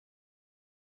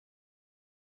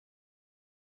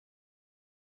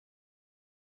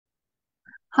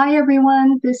Hi,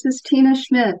 everyone. This is Tina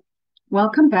Schmidt.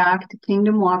 Welcome back to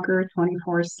Kingdom Walker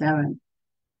 24/7.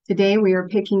 Today, we are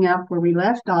picking up where we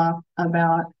left off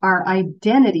about our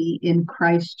identity in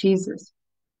Christ Jesus.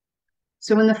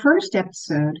 So, in the first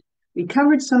episode, we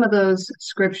covered some of those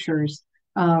scriptures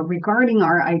regarding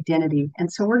our identity.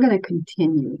 And so, we're going to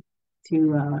continue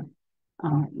to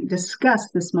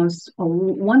discuss this most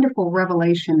wonderful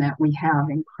revelation that we have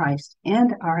in Christ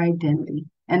and our identity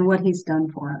and what He's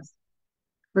done for us.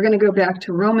 We're going to go back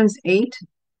to Romans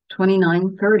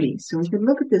 8:29-30. So we could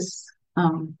look at this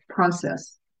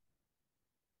process.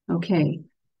 Okay.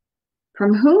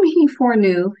 From whom he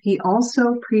foreknew, he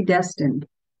also predestined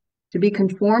to be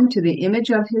conformed to the image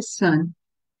of his Son,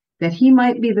 that he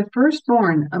might be the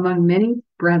firstborn among many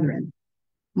brethren.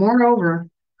 Moreover,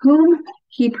 whom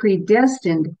he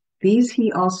predestined, these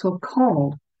he also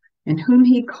called, and whom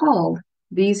he called,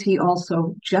 these he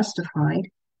also justified,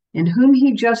 and whom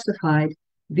he justified,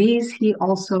 these he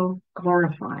also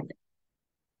glorified.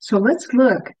 So let's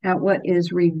look at what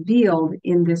is revealed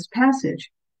in this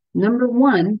passage. Number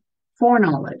one,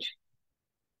 foreknowledge.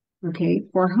 Okay,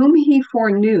 for whom he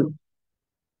foreknew,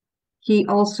 he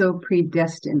also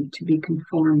predestined to be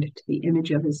conformed to the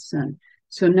image of his Son.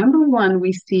 So number one,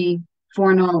 we see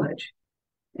foreknowledge.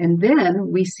 And then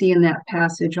we see in that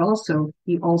passage also,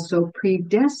 he also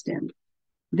predestined.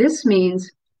 This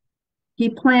means he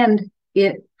planned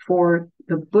it for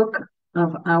the book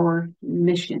of our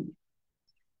mission.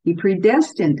 He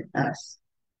predestined us,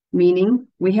 meaning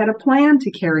we had a plan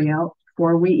to carry out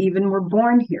before we even were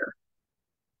born here.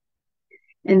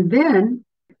 And then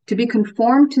to be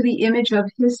conformed to the image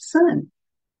of his Son.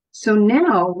 So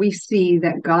now we see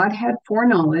that God had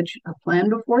foreknowledge, a plan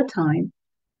before time,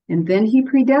 and then he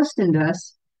predestined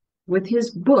us with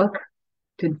his book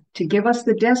to give us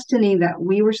the destiny that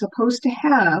we were supposed to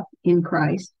have in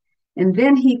Christ. And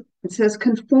then it says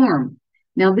conform.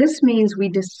 Now this means we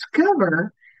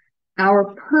discover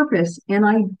our purpose and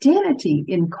identity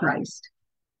in Christ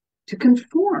to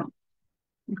conform.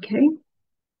 Okay?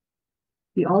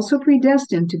 He also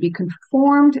predestined to be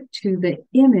conformed to the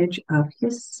image of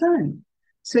his Son.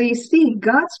 So you see,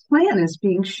 God's plan is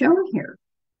being shown here.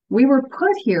 We were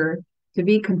put here to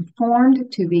be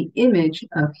conformed to the image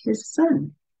of his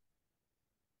Son.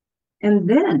 And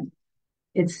then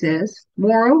it says,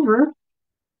 moreover,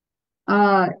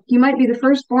 he might be the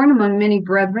firstborn among many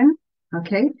brethren.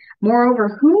 Okay.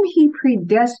 Moreover, whom he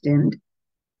predestined,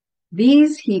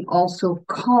 these he also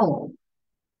called.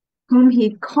 Whom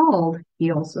he called,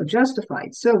 he also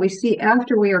justified. So we see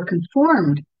after we are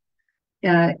conformed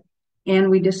and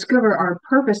we discover our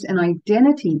purpose and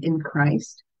identity in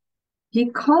Christ, he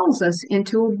calls us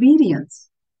into obedience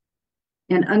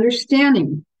and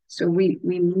understanding. So we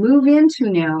move into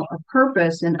now a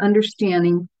purpose and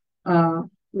understanding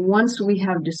once we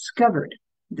have discovered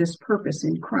this purpose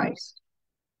in Christ.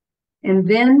 And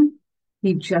then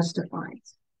he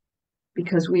justifies.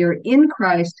 Because we are in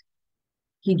Christ,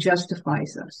 he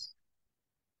justifies us.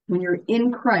 When you're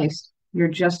in Christ, you're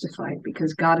justified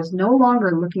because God is no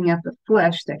longer looking at the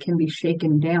flesh that can be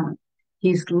shaken down.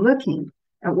 He's looking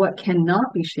at what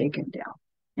cannot be shaken down.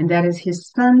 And that is his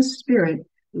Son's Spirit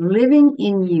living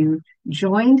in you,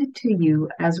 joined to you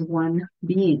as one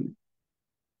being.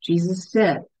 Jesus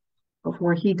said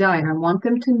before he died, I want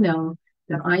them to know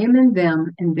that I am in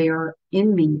them and they are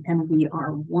in me and we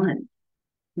are one.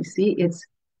 You see, it's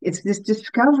this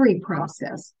discovery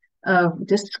process of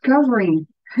discovering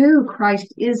who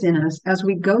Christ is in us as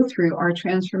we go through our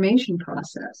transformation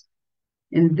process.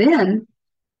 And then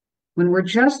when we're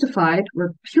justified,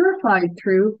 we're purified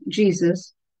through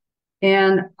Jesus,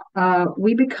 and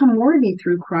we become worthy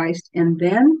through Christ, and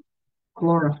then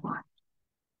glorified.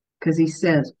 Because he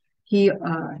says,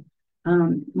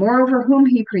 moreover, whom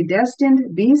he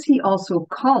predestined, these he also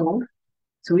called.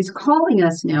 So he's calling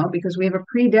us now because we have a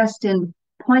predestined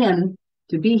plan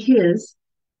to be his.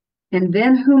 And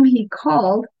then whom he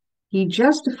called, he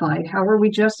justified. How are we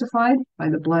justified? By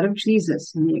the blood of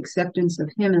Jesus and the acceptance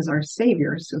of him as our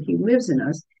Savior. So he lives in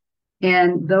us.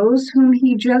 And those whom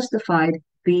he justified,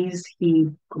 these he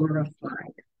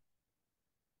glorified.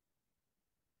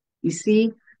 You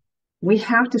see, we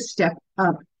have to step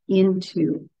up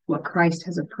into what Christ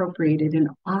has appropriated and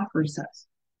offers us.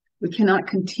 We cannot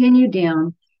continue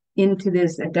down into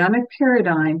this Adamic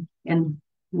paradigm and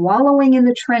wallowing in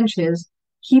the trenches,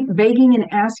 keep begging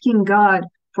and asking God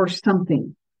for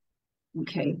something.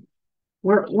 Okay.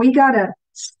 We got to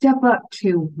step up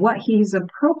to what he's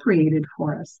appropriated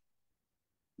for us.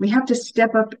 We have to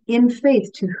step up in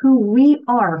faith to who we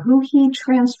are, who he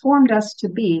transformed us to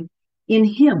be in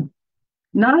him.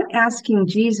 Not asking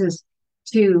Jesus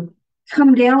to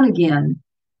come down again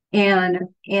and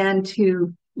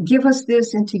to give us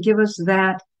this and to give us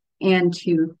that and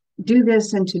to do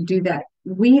this and to do that.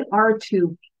 We are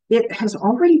to, it has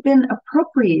already been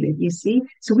appropriated, you see.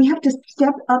 So we have to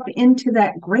step up into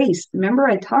that grace. Remember,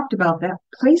 I talked about that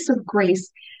place of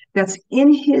grace that's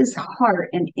in his heart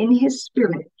and in his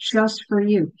spirit just for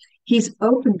you. He's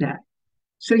opened that.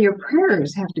 So your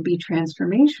prayers have to be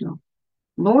transformational.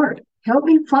 Lord, help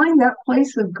me find that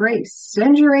place of grace.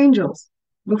 Send your angels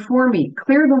before me.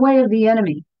 Clear the way of the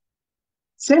enemy.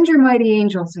 Send your mighty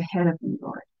angels ahead of me,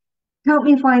 Lord. Help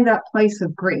me find that place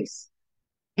of grace.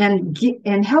 And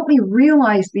help me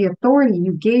realize the authority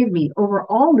you gave me over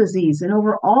all disease and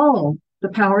over all the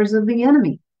powers of the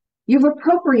enemy. You've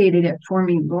appropriated it for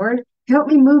me, Lord. Help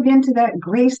me move into that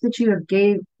grace that you have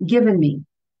given me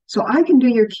so I can do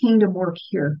your kingdom work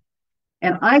here.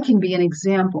 And I can be an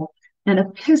example, an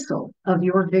epistle of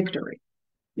your victory.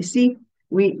 You see,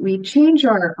 we change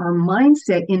our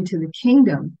mindset into the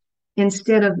kingdom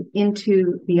instead of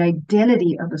into the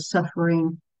identity of a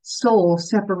suffering soul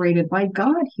separated by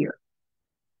God here.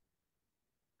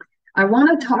 I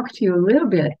want to talk to you a little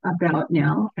bit about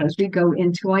now as we go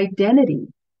into identity,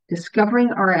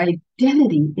 discovering our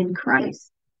identity in Christ.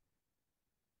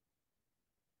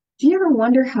 Do you ever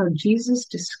wonder how Jesus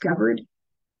discovered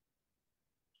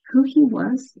who he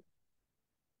was?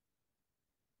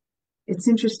 It's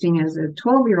interesting, as a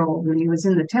 12-year-old, when he was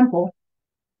in the temple,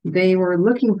 they were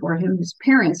looking for him, his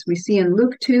parents. We see in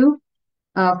Luke 2,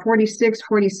 46,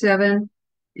 47,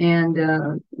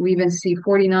 and we even see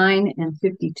 49 and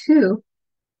 52.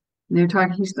 And they're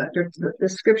talking, the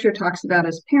scripture talks about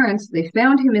his parents. They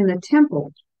found him in the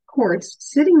temple courts,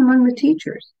 sitting among the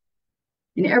teachers.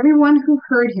 And everyone who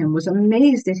heard him was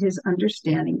amazed at his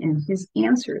understanding and his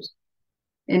answers.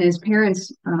 And his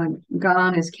parents got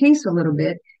on his case a little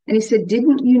bit. And he said,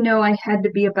 "Didn't you know I had to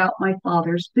be about my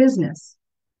father's business?"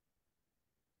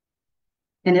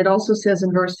 And it also says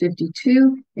in verse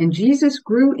 52, and Jesus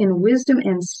grew in wisdom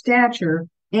and stature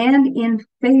and in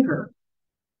favor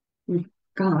with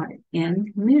God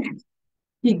and men.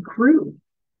 He grew.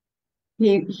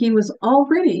 He was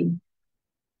already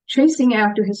chasing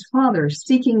after his father,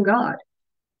 seeking God,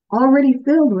 already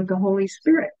filled with the Holy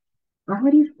Spirit,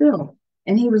 already filled.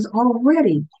 And he was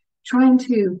already trying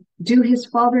to do his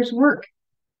father's work,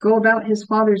 go about his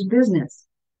father's business.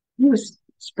 He was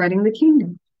spreading the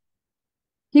kingdom.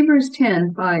 Hebrews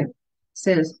 10:5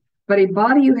 says, but a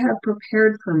body you have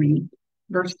prepared for me.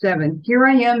 Verse 7, here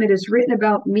I am, it is written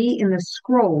about me in the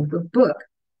scroll, the book.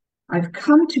 I've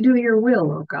come to do your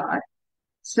will, O God.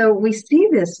 So we see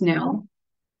this now.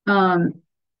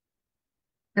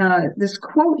 This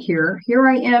quote here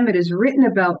I am, it is written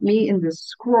about me in the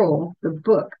scroll, the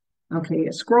book. Okay,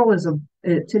 a scroll is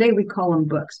today we call them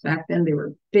books. Back then they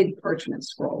were big parchment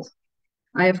scrolls.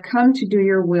 I have come to do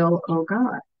your will, O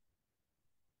God.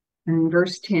 And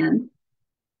verse 10,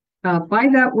 by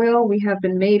that will we have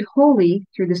been made holy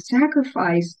through the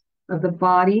sacrifice of the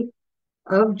body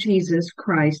of Jesus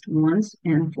Christ once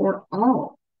and for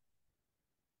all.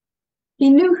 He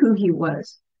knew who he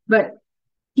was, but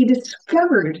he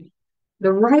discovered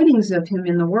the writings of him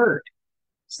in the Word.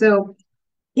 So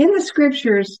in the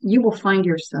scriptures, you will find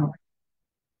yourself.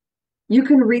 You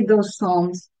can read those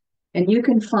Psalms and you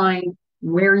can find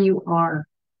where you are.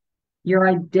 Your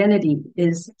identity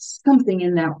is something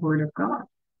in that Word of God.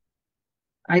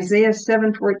 Isaiah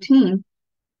 7:14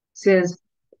 says,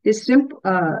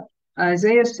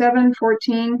 Isaiah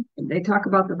 7:14, they talk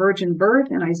about the virgin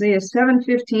birth, and Isaiah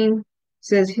 7:15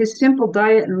 says, his simple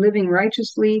diet and living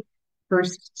righteously.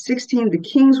 Verse 16, the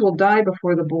kings will die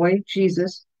before the boy,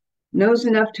 Jesus, knows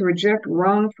enough to reject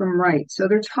wrong from right. So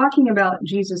they're talking about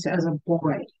Jesus as a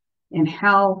boy and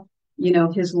how,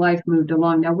 his life moved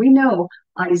along. Now we know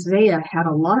Isaiah had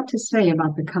a lot to say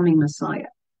about the coming Messiah.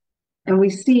 And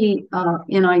we see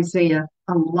in Isaiah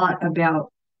a lot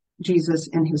about Jesus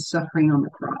and his suffering on the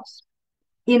cross.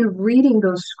 In reading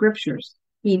those scriptures,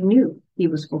 he knew he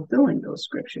was fulfilling those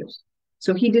scriptures.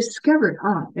 So he discovered,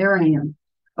 there I am.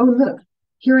 Oh, look,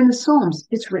 here in the Psalms,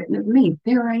 it's written of me.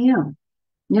 There I am.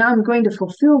 Now I'm going to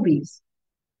fulfill these.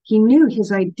 He knew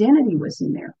his identity was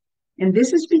in there. And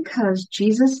this is because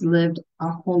Jesus lived a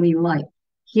holy life.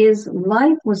 His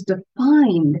life was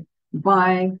defined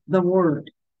by the Word.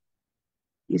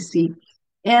 You see,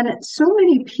 and so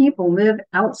many people live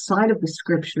outside of the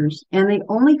scriptures and they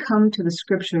only come to the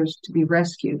scriptures to be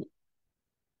rescued.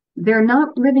 They're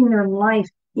not living their life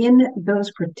in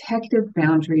those protective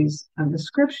boundaries of the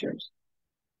scriptures.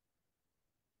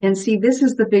 And see, this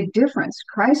is the big difference.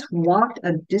 Christ walked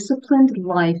a disciplined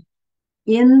life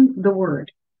in the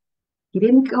Word. He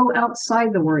didn't go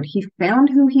outside the Word. He found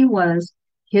who he was,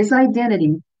 his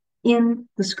identity, in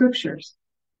the scriptures.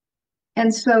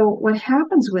 And so what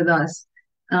happens with us,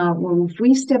 when if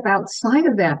we step outside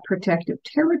of that protective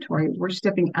territory, we're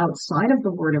stepping outside of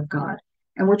the Word of God,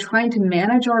 and we're trying to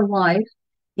manage our life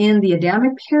in the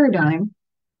Adamic paradigm,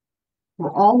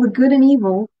 where all the good and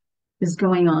evil is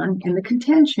going on in the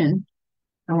contention,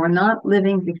 and we're not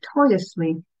living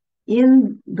victoriously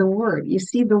in the Word. You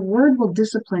see, the Word will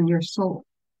discipline your soul.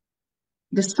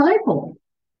 Disciple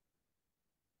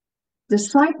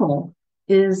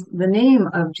is the name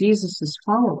of Jesus's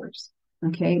followers.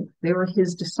 Okay, they were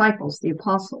his disciples, the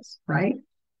apostles, right?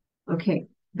 Okay,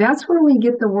 that's where we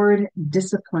get the word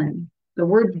discipline. The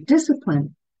word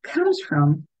discipline comes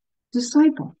from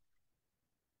disciple.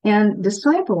 And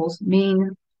disciples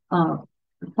mean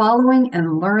following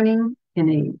and learning in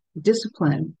a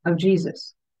discipline of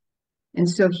Jesus. And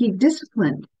so he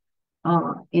disciplined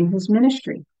in his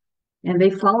ministry, and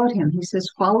they followed him. He says,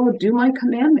 do my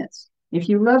commandments. If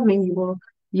you love me,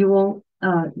 you will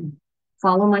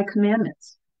follow my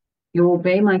commandments. You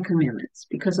obey my commandments,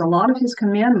 because a lot of his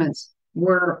commandments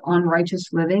were on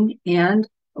righteous living and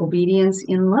obedience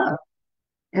in love.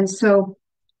 And so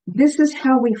this is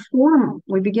how we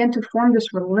begin to form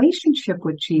this relationship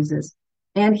with Jesus,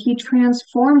 and he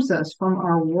transforms us from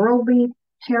our worldly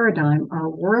paradigm, our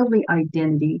worldly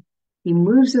identity. He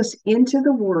moves us into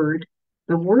the Word.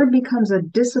 The Word becomes a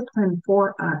discipline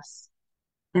for us.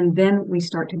 And then we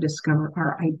start to discover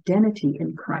our identity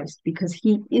in Christ, because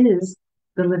he is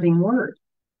the living Word.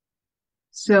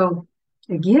 So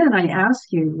again, I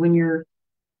ask you, when you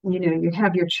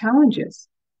have your challenges,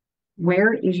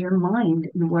 where is your mind,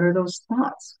 and what are those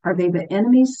thoughts? Are they the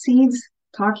enemy's seeds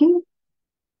talking?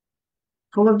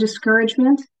 Full of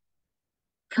discouragement,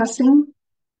 cussing?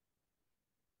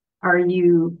 Are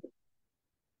you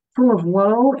full of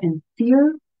woe and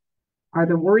fear? Are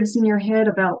the words in your head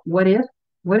about what if?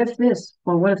 What if this?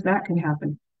 Well, what if that could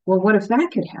happen? Well, what if that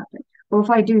could happen? Well, if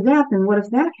I do that, then what if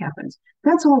that happens?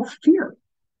 That's all fear.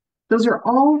 Those are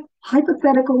all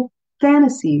hypothetical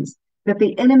fantasies that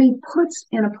the enemy puts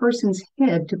in a person's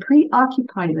head to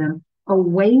preoccupy them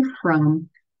away from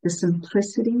the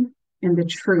simplicity and the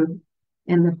truth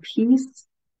and the peace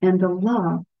and the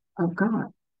love of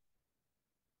God.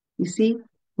 You see,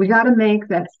 we got to make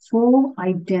that full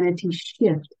identity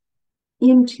shift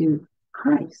into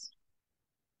Christ.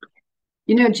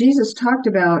 Jesus talked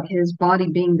about his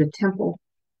body being the temple.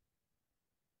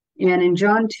 And in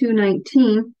John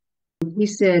 2:19, he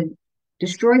said,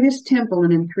 destroy this temple,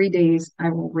 and in 3 days I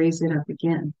will raise it up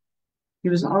again. He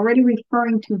was already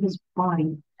referring to his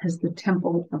body as the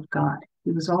temple of God.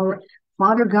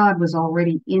 Father God was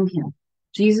already in him.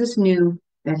 Jesus knew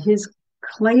that his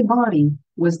clay body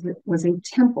was a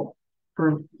temple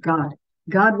for God.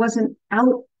 God wasn't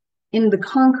out in the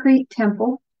concrete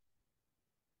temple.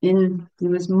 He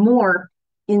was more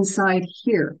inside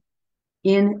here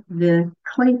in the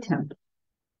clay temple.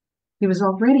 He was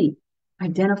already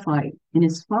identified in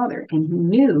his Father, and he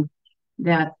knew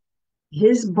that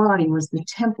his body was the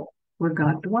temple where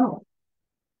God dwelled.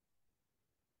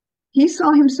 He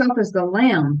saw himself as the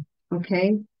Lamb,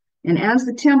 okay, and as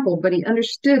the temple, but he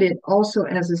understood it also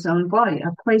as his own body,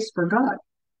 a place for God.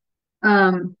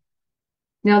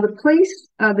 Now,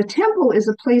 the temple is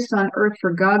a place on earth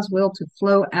for God's will to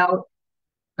flow out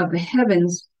of the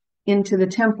heavens into the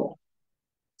temple.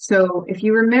 So if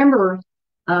you remember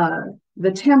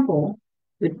the temple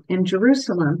in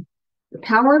Jerusalem, the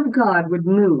power of God would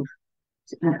move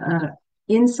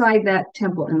inside that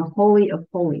temple in the Holy of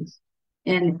Holies.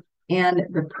 And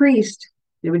the priest,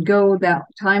 they would go that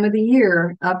time of the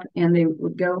year up, and they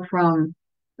would go from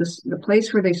the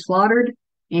place where they slaughtered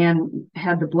and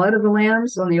had the blood of the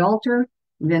lambs on the altar.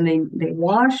 Then they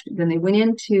washed. Then they went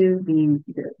into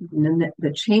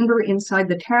the chamber inside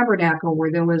the tabernacle,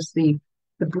 where there was the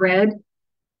bread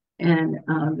and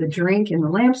the drink and the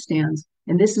lampstands.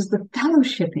 And this is the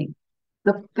fellowshipping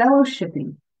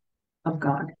of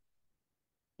God.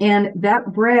 And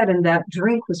that bread and that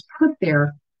drink was put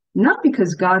there not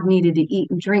because God needed to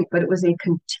eat and drink, but it was a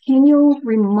continual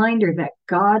reminder that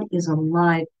God is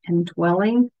alive and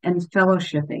dwelling and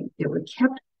fellowshipping. It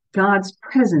kept God's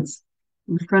presence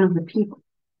in front of the people,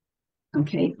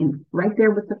 okay, and right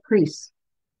there with the priests.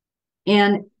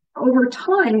 And over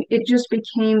time, it just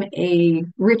became a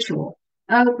ritual.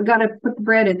 Oh, we got to put the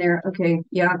bread in there. Okay,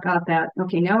 yeah, got that.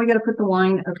 Okay, now we got to put the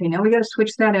wine. Okay, now we got to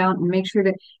switch that out and make sure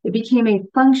that it became a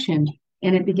function,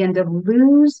 and it began to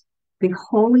lose the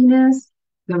holiness,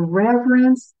 the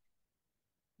reverence,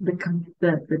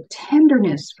 the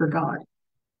tenderness for God.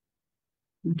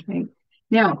 Okay,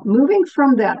 now moving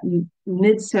from that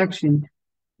midsection,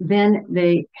 then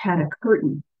they had a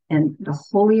curtain, and the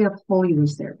Holy of Holies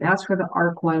was there. That's where the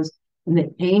ark was, and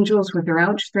the angels with their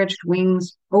outstretched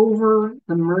wings over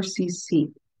the mercy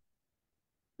seat.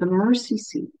 The mercy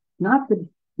seat, not the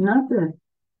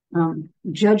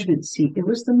judgment seat. It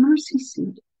was the mercy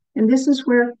seat. And this is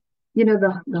where,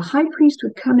 the high priest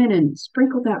would come in and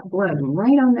sprinkle that blood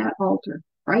right on that altar,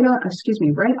 right on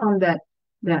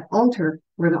that altar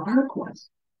where the ark was.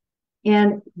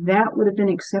 And that would have been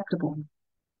acceptable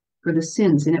for the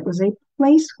sins. And it was a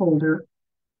placeholder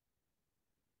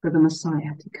for the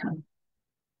Messiah to come.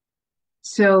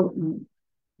 So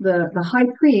the high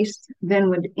priest then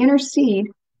would intercede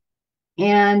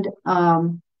and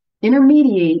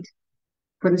intermediate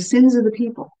for the sins of the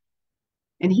people.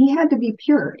 And he had to be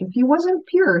pure. If he wasn't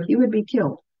pure, he would be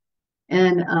killed.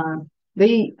 And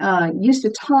they used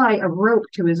to tie a rope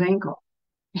to his ankle.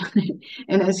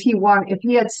 And as he walked, if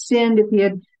he had sinned, if he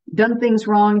had done things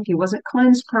wrong, if he wasn't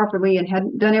cleansed properly and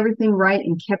hadn't done everything right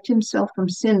and kept himself from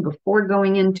sin before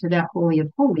going into that Holy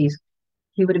of Holies,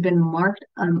 he would have been marked,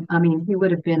 he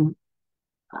would have been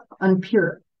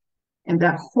unpure. And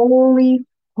that holy,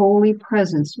 holy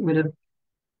presence would have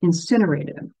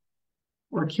incinerated him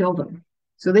or killed him.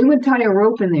 So they would tie a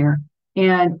rope in there,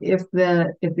 and if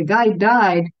the guy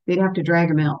died, they'd have to drag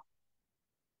him out.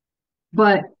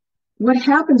 But what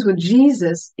happens with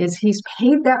Jesus is he's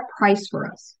paid that price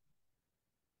for us.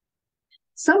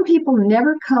 Some people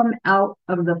never come out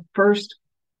of the first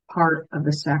part of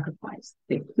the sacrifice.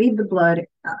 They plead the blood,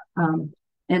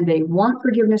 and they want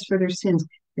forgiveness for their sins.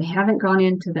 They haven't gone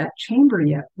into that chamber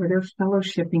yet where they're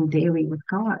fellowshipping daily with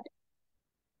God.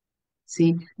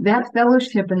 See, that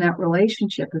fellowship and that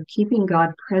relationship of keeping God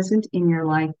present in your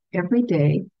life every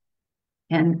day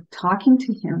and talking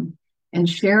to him and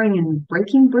sharing and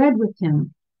breaking bread with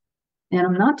him. And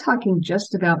I'm not talking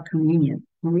just about communion.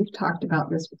 And we've talked about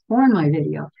this before in my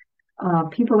video.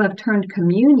 People have turned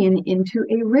communion into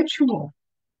a ritual.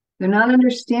 They're not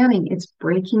understanding it's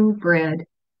breaking bread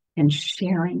and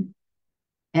sharing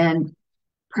and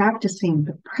practicing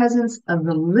the presence of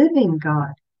the living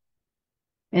God.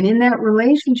 And in that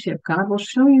relationship, God will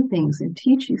show you things and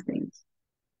teach you things.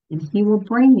 And he will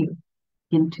bring you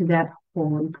into that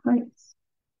holy place.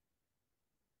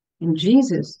 And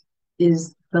Jesus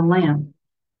is the Lamb.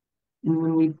 And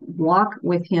when we walk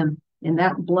with him in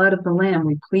that blood of the Lamb,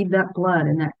 we plead that blood,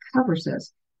 and that covers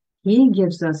us. He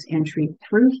gives us entry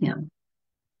through him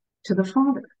to the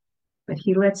Father. But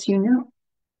he lets you know.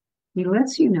 He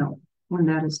lets you know when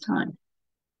that is time.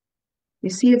 You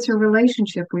see, it's a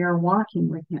relationship. We are walking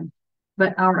with him.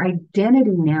 But our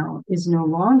identity now is no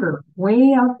longer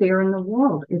way out there in the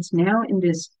world. It's now in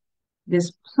this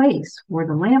place where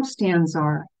the lampstands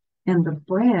are and the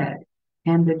bread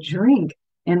and the drink.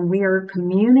 And we are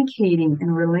communicating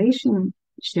in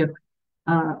relationship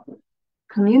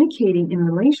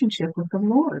with the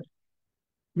Lord.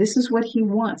 This is what he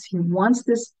wants. He wants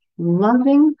this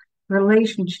loving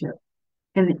relationship.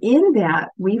 And in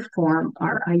that, we form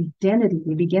our identity.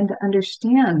 We begin to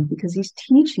understand, because he's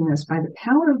teaching us by the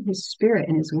power of his Spirit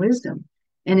and his wisdom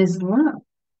and his love,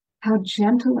 how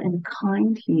gentle and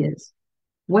kind he is,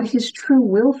 what his true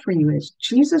will for you is.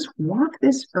 Jesus walked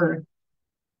this earth,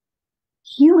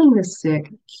 healing the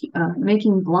sick,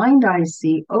 making blind eyes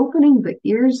see, opening the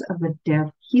ears of the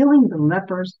deaf, healing the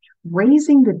lepers,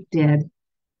 raising the dead.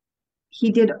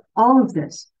 He did all of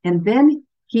this. And then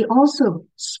he also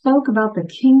spoke about the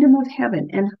kingdom of heaven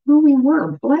and who we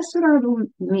were. Blessed are the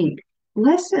meek.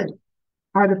 Blessed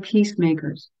are the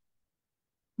peacemakers.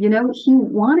 He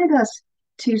wanted us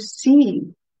to see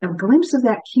a glimpse of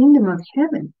that kingdom of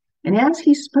heaven. And as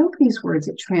he spoke these words,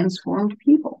 it transformed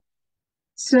people.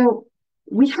 So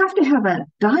we have to have a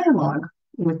dialogue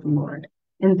with the Lord.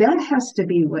 And that has to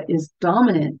be what is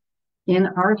dominant in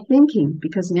our thinking,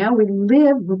 because now we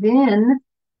live within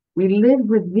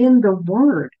the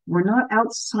word. We're not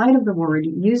outside of the word,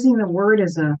 using the word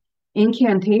as a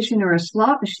incantation or a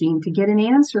slot machine to get an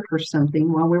answer for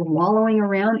something while we're wallowing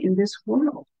around in this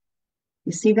world.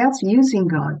 You see, that's using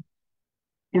God,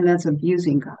 and that's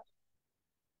abusing God.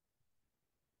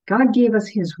 God gave us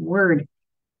his word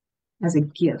as a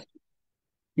gift,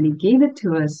 and he gave it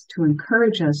to us to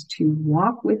encourage us to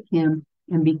walk with him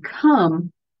and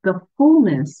become the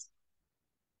fullness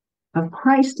of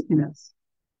Christ in us,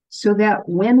 so that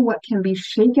when what can be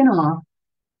shaken off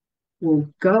will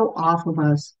go off of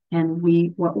us, and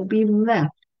what will be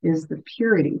left is the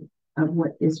purity of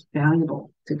what is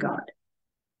valuable to God.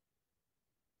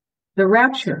 The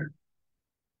rapture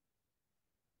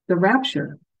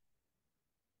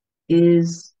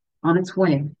is on its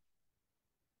way.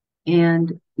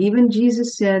 And even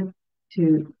Jesus said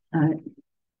to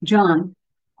John,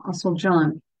 Apostle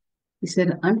John, He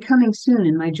said, I'm coming soon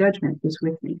and my judgment is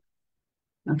with me.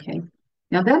 Okay.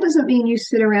 Now that doesn't mean you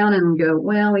sit around and go,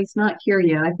 well, he's not here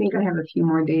yet. I think I have a few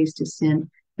more days to sin.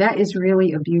 That is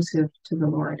really abusive to the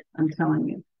Lord. I'm telling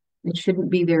you. It shouldn't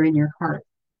be there in your heart.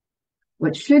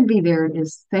 What should be there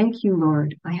is, thank you,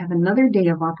 Lord. I have another day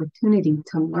of opportunity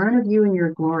to learn of you and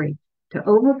your glory, to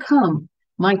overcome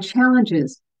my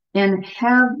challenges and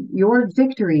have your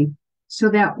victory so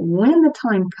that when the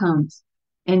time comes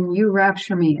and you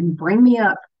rapture me and bring me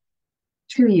up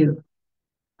to you,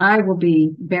 I will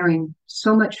be bearing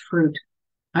so much fruit.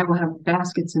 I will have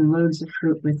baskets and loads of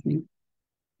fruit with me.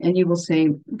 And you will say,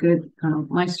 good,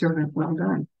 my servant, well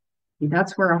done.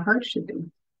 That's where our heart should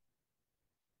be.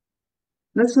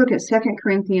 Let's look at 2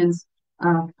 Corinthians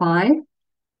 5:21.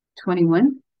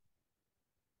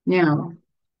 Now,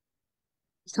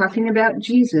 it's talking about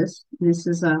Jesus. This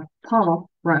is Paul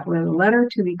wrote a letter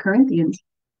to the Corinthians.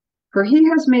 For he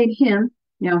has made him,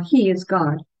 now he is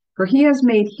God, for he has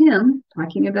made him,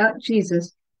 talking about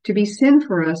Jesus, to be sin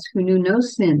for us who knew no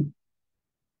sin.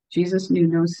 Jesus knew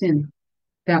no sin,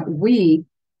 that we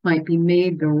might be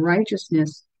made the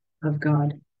righteousness of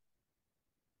God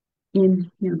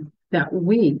in him, that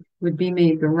we would be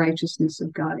made the righteousness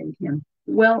of God in him.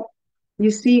 Well,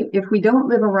 you see, if we don't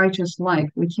live a righteous life,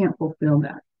 we can't fulfill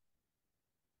that.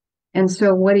 And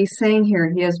so what he's saying here,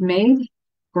 he has made,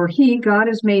 for he, God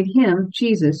has made him,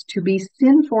 Jesus, to be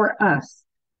sin for us,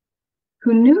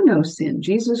 who knew no sin.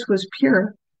 Jesus was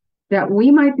pure, that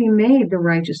we might be made the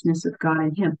righteousness of God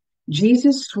in him.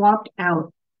 Jesus swapped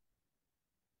out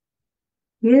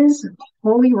his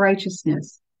holy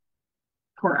righteousness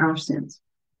for our sins.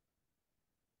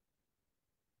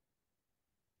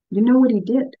 You know what he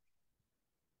did?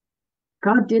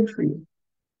 God did for you.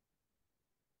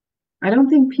 I don't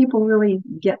think people really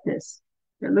get this.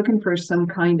 They're looking for some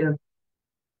kind of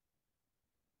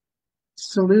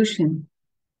solution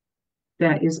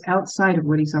that is outside of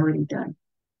what he's already done.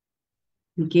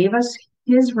 He gave us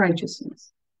his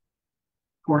righteousness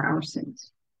for our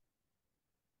sins.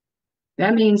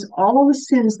 That means all the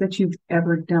sins that you've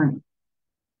ever done.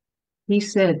 He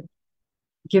said,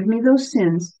 give me those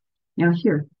sins. Now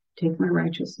here, take my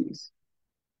righteousness.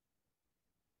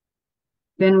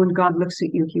 Then when God looks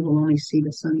at you, he will only see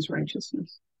the Son's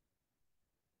righteousness.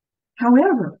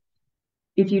 However,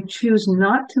 if you choose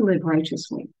not to live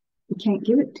righteously, he can't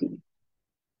give it to you.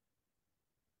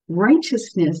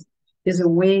 Righteousness is a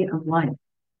way of life.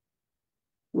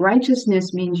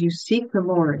 Righteousness means you seek the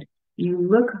Lord. You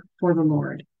look for the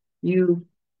Lord. You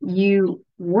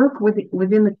work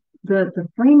within the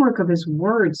framework of his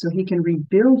word so he can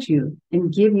rebuild you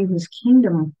and give you his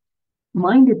kingdom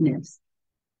mindedness.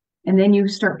 And then you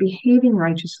start behaving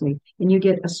righteously and you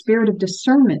get a spirit of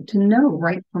discernment to know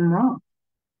right from wrong.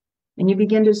 And you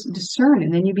begin to discern,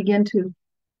 and then you begin to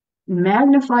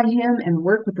magnify him and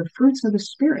work with the fruits of the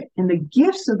Spirit, and the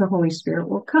gifts of the Holy Spirit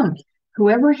will come.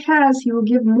 Whoever has, he will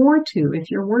give more to if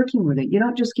you're working with it. You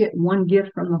don't just get one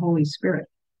gift from the Holy Spirit.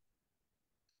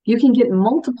 You can get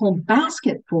multiple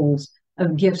basketfuls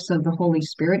of gifts of the Holy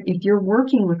Spirit if you're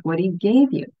working with what he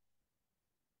gave you.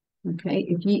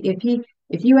 Okay,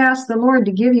 if you ask the Lord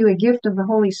to give you a gift of the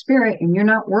Holy Spirit and you're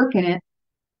not working it,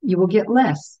 you will get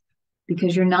less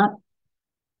because you're not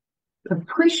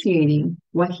appreciating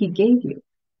what he gave you.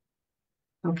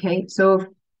 Okay, so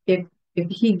if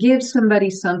he gives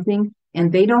somebody something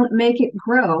and they don't make it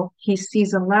grow, he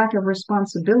sees a lack of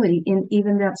responsibility in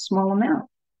even that small amount,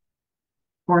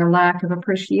 or a lack of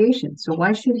appreciation. So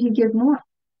why should he give more?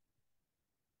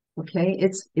 Okay,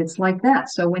 it's like that.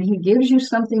 So when he gives you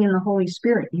something in the Holy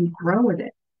Spirit, you grow with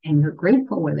it and you're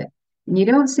grateful with it. And you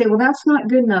don't say, well, that's not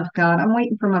good enough, God. I'm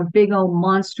waiting for my big old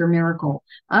monster miracle.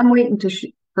 I'm waiting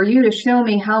for you to show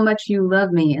me how much you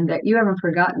love me and that you haven't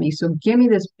forgotten me. So give me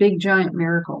this big giant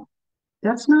miracle.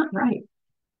 That's not right.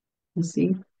 You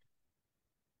see,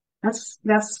 that's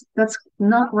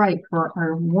not right for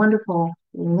our wonderful,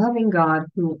 loving God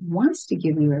who wants to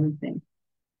give you everything.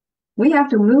 We have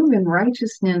to move in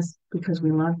righteousness because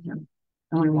we love him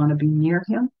and we want to be near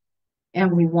him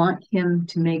and we want him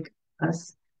to make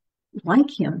us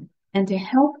like him and to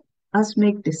help us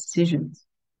make decisions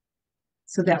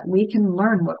so that we can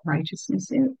learn what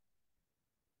righteousness is.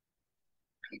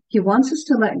 He wants us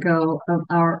to let go of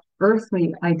our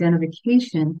earthly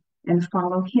identification and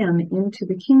follow him into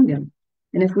the kingdom.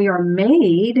 And if we are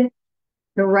made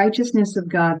the righteousness of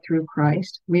God through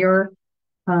Christ, we are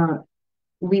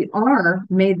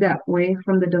made that way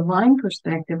from the divine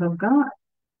perspective of God,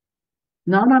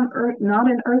 not an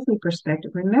earthly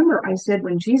perspective. Remember, I said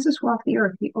when Jesus walked the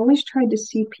earth, he always tried to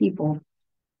see people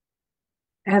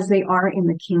as they are in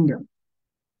the kingdom.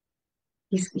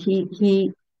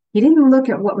 He He didn't look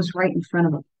at what was right in front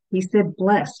of him. He said,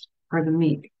 blessed are the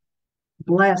meek.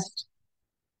 Blessed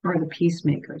are the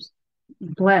peacemakers.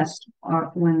 Blessed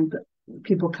are when the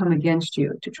people come against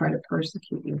you to try to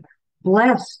persecute you.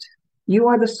 Blessed, you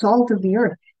are the salt of the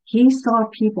earth. He saw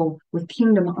people with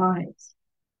kingdom eyes.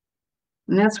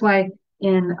 And that's why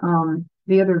in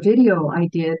the other video I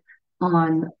did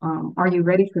on Are You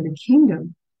Ready for the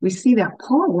Kingdom? We see that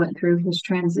Paul went through his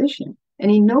transition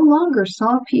and he no longer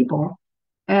saw people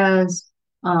as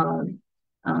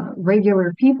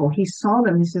regular people. He saw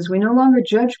them. He says, we no longer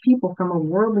judge people from a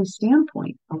worldly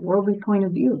standpoint, a worldly point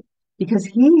of view, because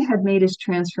he had made his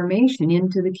transformation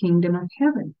into the kingdom of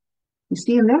heaven. You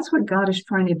see, and that's what God is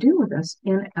trying to do with us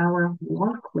in our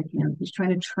walk with him. He's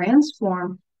trying to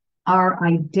transform our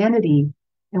identity.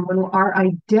 And when our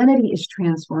identity is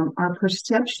transformed, our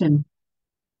perception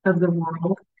of the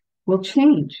world will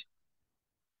change.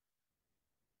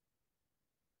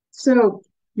 So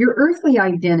your earthly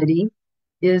identity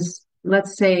is,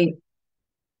 let's say,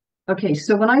 okay,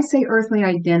 so when I say earthly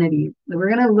identity, we're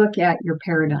going to look at your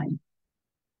paradigm.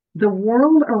 The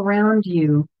world around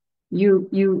you,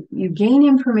 you gain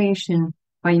information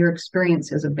by your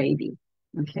experience as a baby,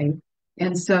 okay?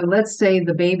 And so let's say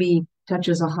the baby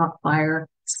touches a hot fire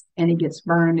and he gets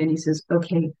burned and he says,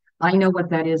 okay, I know what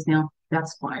that is now.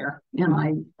 That's fire,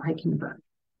 and I can burn.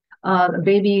 A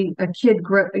kid,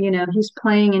 he's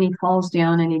playing and he falls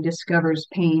down and he discovers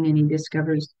pain and he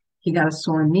discovers he got a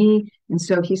sore knee. And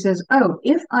so he says, oh,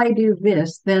 if I do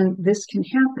this, then this can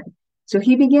happen. So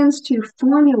he begins to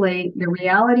formulate the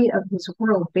reality of his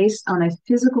world based on a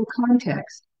physical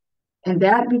context. And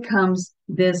that becomes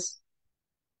this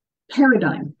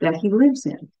paradigm that he lives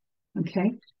in.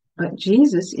 Okay. But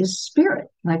Jesus is spirit,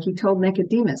 like he told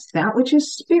Nicodemus. That which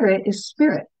is spirit is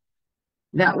spirit.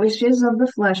 That which is of the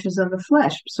flesh is of the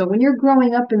flesh. So when you're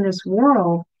growing up in this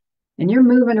world and you're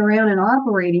moving around and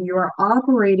operating, you are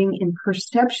operating in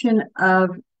perception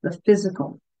of the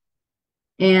physical.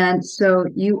 And so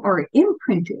you are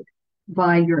imprinted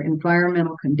by your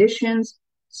environmental conditions,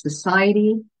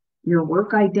 society, your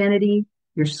work identity,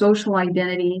 your social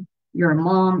identity. You're a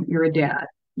mom, you're a dad,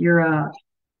 you're a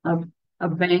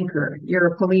banker, you're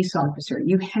a police officer.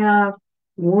 You have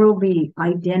worldly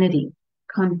identity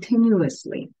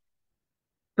continuously.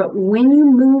 But when you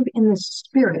move in the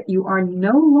spirit, you are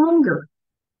no longer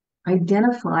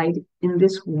identified in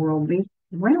this worldly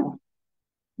realm.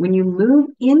 When you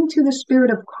move into the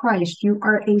spirit of Christ, you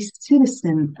are a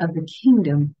citizen of the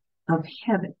kingdom of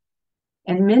heaven.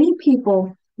 And many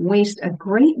people waste a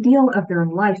great deal of their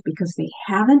life because they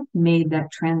haven't made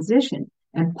that transition.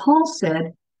 And Paul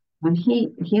said, when he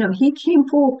came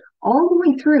all the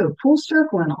way through, full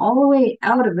circle, and all the way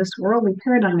out of this worldly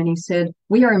paradigm, and he said,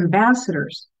 we are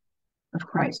ambassadors of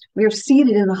Christ. We are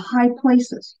seated in the high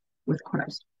places with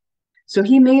Christ. So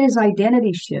he made his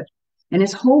identity shift. And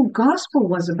his whole gospel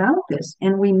was about this,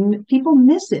 and people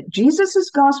miss it. Jesus's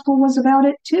gospel was about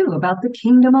it too, about the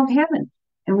kingdom of heaven.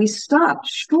 And we stopped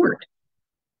short,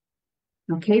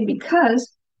 okay,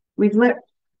 because we've let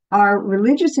our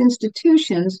religious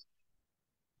institutions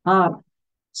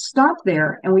stop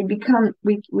there, and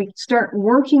we start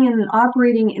working and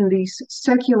operating in the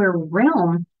secular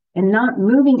realm and not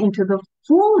moving into the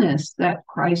fullness that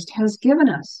Christ has given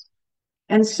us.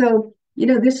 And so,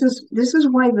 this is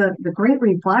why the great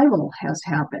revival has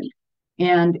happened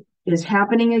and is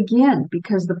happening again,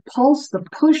 because the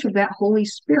push of that Holy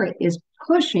Spirit is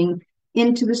pushing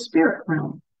into the spirit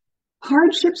realm.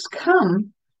 Hardships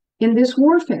come in this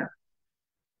warfare.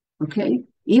 Okay?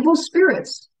 Evil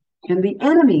spirits and the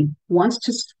enemy wants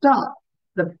to stop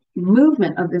the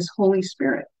movement of this Holy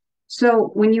Spirit.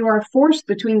 So when you are forced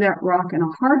between that rock and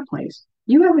a hard place,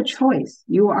 you have a choice.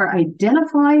 You are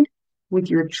identified with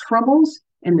your troubles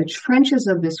and the trenches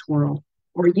of this world,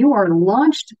 or you are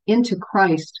launched into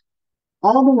Christ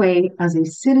all the way as a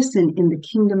citizen in the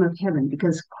kingdom of heaven,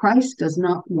 because Christ does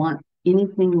not want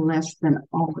anything less than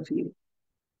all of you.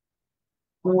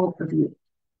 All of you.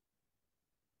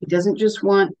 He doesn't just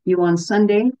want you on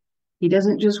Sunday. He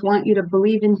doesn't just want you to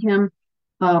believe in him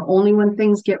only when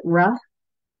things get rough.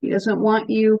 He doesn't want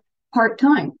you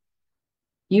part-time.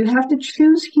 You have to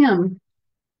choose him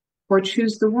or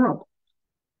choose the world.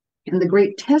 And the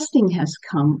great testing has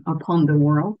come upon the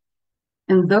world.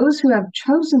 And those who have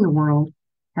chosen the world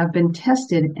have been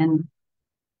tested and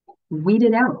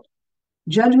weeded out.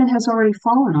 Judgment has already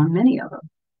fallen on many of them.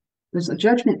 The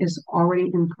judgment is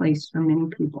already in place for many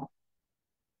people.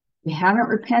 They haven't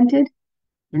repented.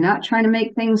 They're not trying to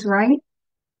make things right.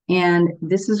 And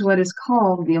this is what is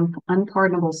called the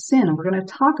unpardonable sin. And we're going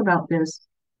to talk about this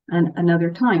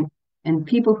another time. And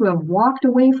people who have walked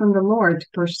away from the Lord to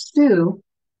pursue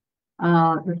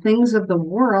the things of the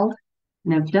world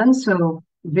and have done so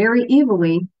very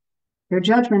evilly, their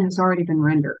judgment has already been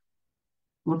rendered.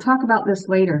 We'll talk about this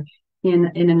later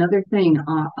in another thing,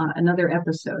 another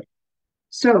episode.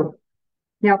 So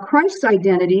now Christ's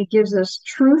identity gives us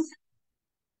truth,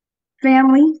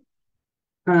 family,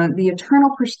 the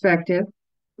eternal perspective,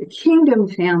 the kingdom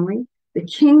family, the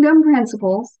kingdom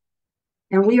principles,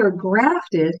 and we are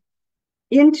grafted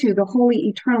into the holy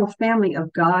eternal family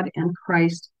of God and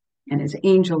Christ and his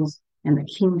angels and the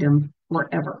kingdom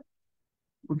forever.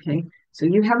 Okay, so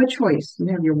you have a choice. You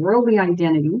have your worldly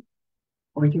identity,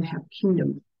 or you have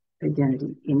kingdom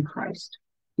identity in Christ.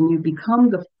 And you become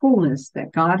the fullness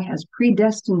that God has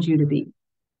predestined you to be.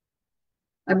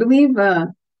 I believe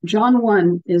John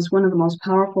 1 is one of the most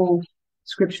powerful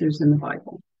scriptures in the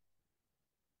Bible.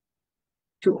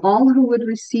 To all who would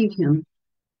receive him,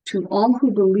 to all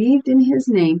who believed in his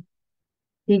name,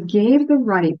 he gave the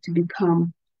right to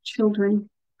become children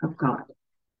of God.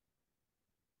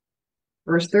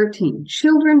 Verse 13,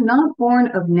 children not born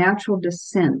of natural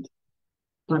descent,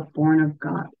 but born of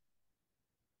God.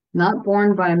 Not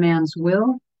born by a man's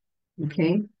will.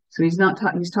 Okay, so he's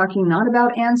talking not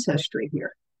about ancestry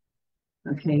here.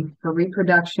 Okay, for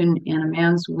reproduction and a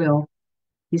man's will.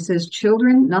 He says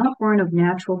children not born of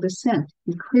natural descent.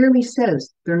 He clearly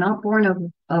says they're not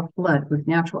born of blood with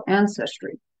natural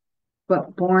ancestry,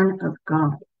 but born of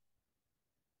God.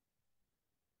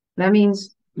 That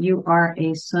means you are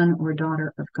a son or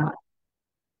daughter of God.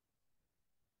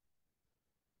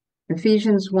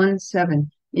 Ephesians 1:7.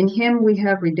 In him we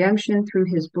have redemption through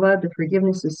his blood, the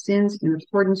forgiveness of sins in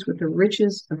accordance with the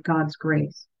riches of God's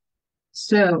grace.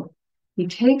 So he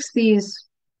takes these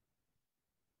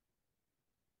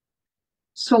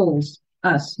souls,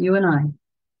 us, you and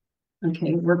I,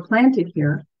 okay, we're planted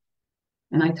here.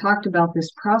 And I talked about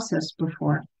this process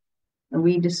before. And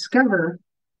we discover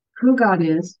who God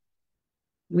is.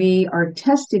 We are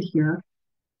tested here.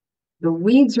 The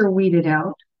weeds are weeded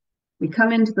out. We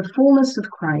come into the fullness of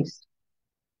Christ.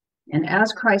 And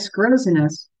as Christ grows in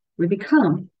us, we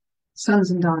become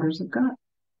sons and daughters of God.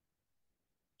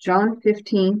 John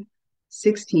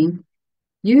 15:16.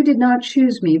 You did not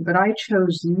choose me, but I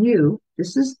chose you.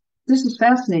 This is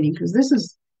fascinating because this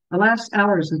is the last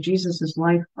hours of Jesus's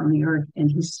life on the earth,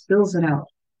 and he spills it out.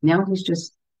 Now he's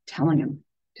just telling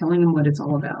him what it's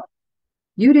all about.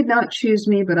 You did not choose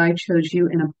me, but I chose you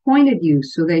and appointed you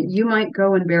so that you might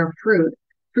go and bear fruit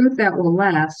that will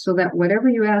last, so that whatever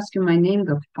you ask in my name,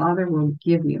 the Father will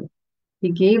give you.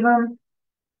 He gave him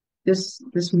this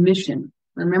mission.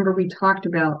 Remember, we talked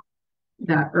about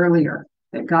that earlier,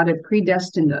 that God had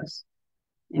predestined us.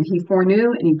 And he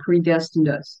foreknew and he predestined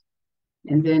us.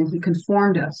 And then he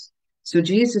conformed us. So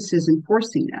Jesus is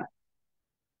enforcing that.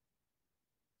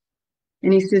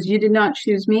 And he says, you did not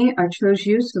choose me, I chose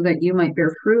you so that you might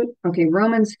bear fruit. Okay,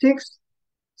 Romans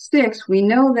 6:6, we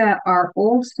know that our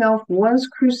old self was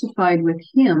crucified with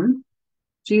him,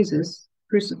 Jesus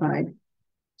crucified,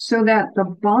 so that the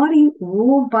body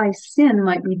ruled by sin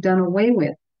might be done away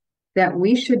with, that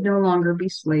we should no longer be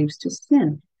slaves to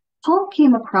sin. Paul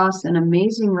came across an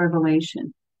amazing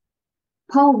revelation.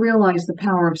 Paul realized the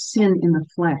power of sin in the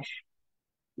flesh,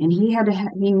 and he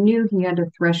knew he had to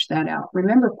thresh that out.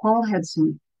 Remember, Paul had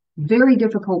some very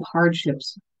difficult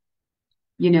hardships.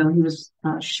 You know, he was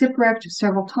shipwrecked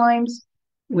several times,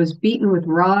 was beaten with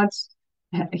rods,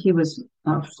 he was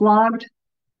flogged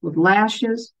with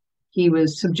lashes, he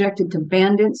was subjected to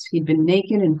bandits, he'd been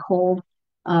naked and cold.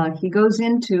 He goes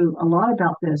into a lot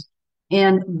about this,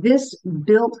 and this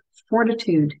built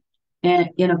fortitude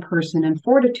in a person, and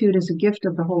fortitude is a gift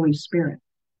of the Holy Spirit.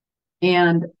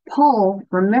 And Paul,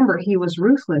 remember, he was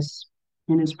ruthless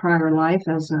in his prior life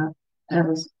as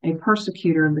a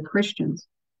persecutor of the Christians.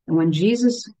 And when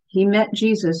he met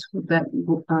Jesus in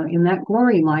that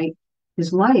glory light,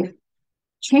 his life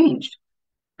changed.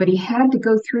 But he had to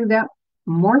go through that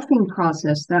morphing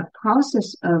process, that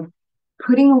process of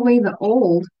putting away the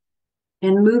old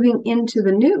and moving into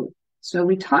the new. So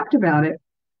we talked about it,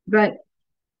 but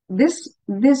this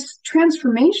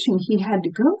transformation he had to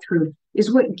go through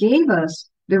is what gave us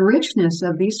the richness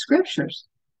of these scriptures.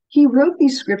 He wrote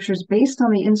these scriptures based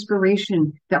on the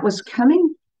inspiration that was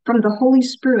coming from the Holy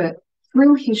Spirit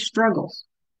through his struggles.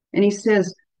 And he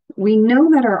says, we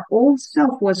know that our old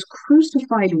self was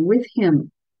crucified with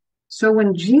him. So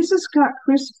when Jesus got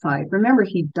crucified, remember,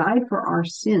 he died for our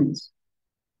sins.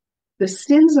 The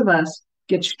sins of us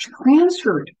gets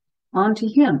transferred onto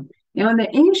him. Now, in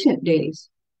the ancient days,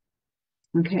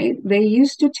 okay, they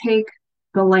used to take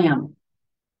the lamb,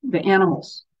 the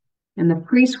animals, and the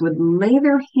priest would lay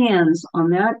their hands on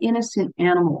that innocent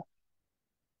animal.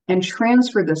 and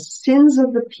transfer the sins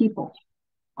of the people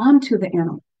onto the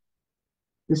animal,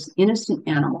 this innocent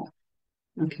animal,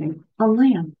 okay, a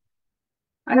lamb.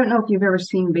 I don't know if you've ever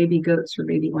seen baby goats or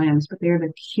baby lambs, but they're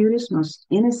the cutest, most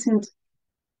innocent,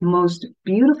 most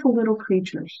beautiful little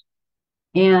creatures.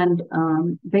 And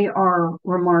they are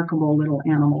remarkable little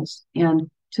animals. And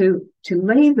to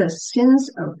lay the sins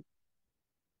of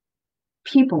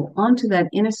people onto that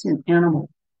innocent animal,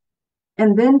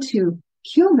 and then to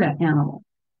kill that animal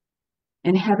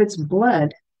and have its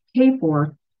blood pay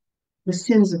for the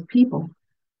sins of people.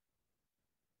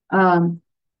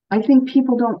 I think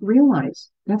people don't realize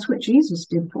that's what Jesus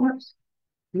did for us.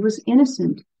 He was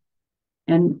innocent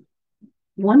and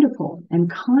wonderful and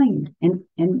kind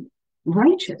and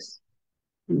righteous.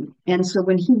 And so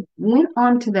when he went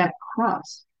onto that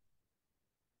cross,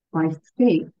 by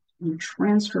faith, you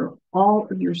transfer all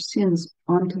of your sins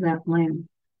onto that lamb.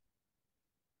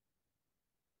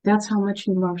 That's how much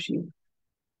he loves you.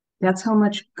 That's how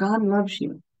much God loves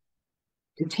you.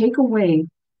 To take away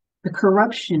the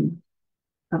corruption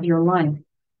of your life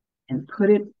and put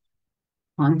it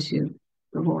onto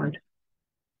the Lord.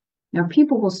 Now,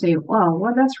 people will say,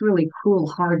 well, that's really cruel,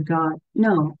 hard God.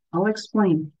 No, I'll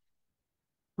explain.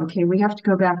 Okay, we have to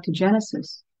go back to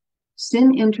Genesis.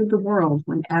 Sin entered the world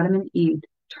when Adam and Eve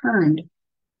turned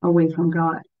away from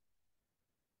God.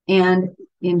 And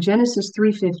in Genesis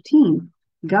 3:15,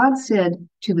 God said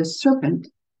to the serpent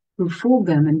who fooled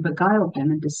them and beguiled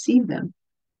them and deceived them,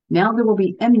 now there will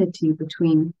be enmity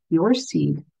between your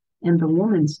seed and the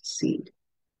woman's seed,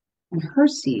 and her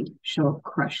seed shall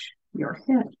crush your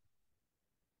head.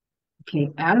 Okay,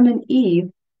 Adam and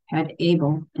Eve had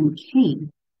Abel and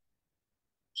Cain.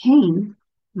 Cain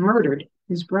murdered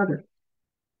his brother.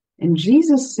 And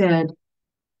Jesus said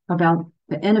about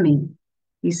the enemy,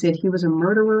 he said he was a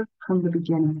murderer from the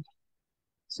beginning.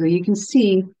 So you can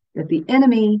see that the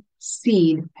enemy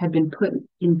seed had been put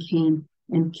in Cain,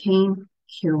 and Cain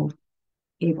killed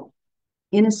Abel.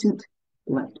 Innocent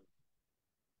blood.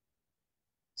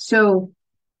 So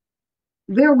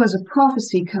there was a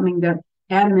prophecy coming that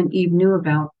Adam and Eve knew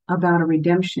about a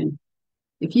redemption.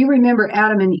 If you remember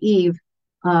Adam and Eve,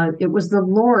 it was the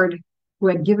Lord who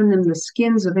had given them the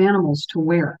skins of animals to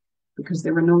wear because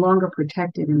they were no longer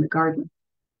protected in the garden.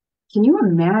 Can you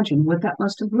imagine what that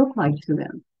must have looked like to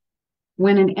them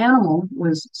when an animal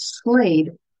was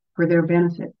slayed for their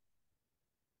benefit?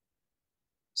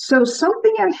 So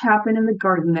something had happened in the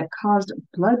garden that caused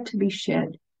blood to be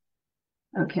shed.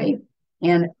 Okay.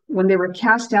 And when they were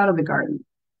cast out of the garden,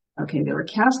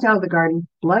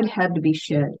 blood had to be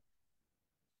shed.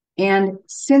 And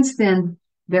since then,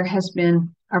 there has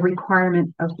been a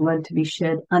requirement of blood to be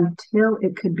shed until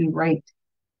it could be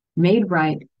made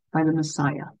right by the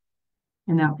Messiah.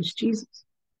 And that was Jesus.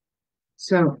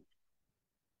 So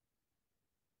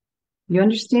you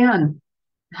understand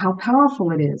how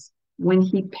powerful it is when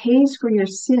he pays for your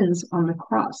sins on the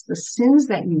cross. The sins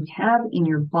that you have in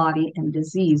your body and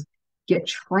disease get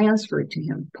transferred to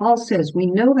him. Paul says, we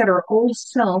know that our old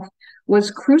self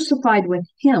was crucified with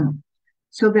him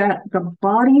so that the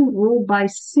body ruled by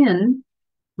sin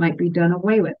might be done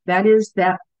away with. That is,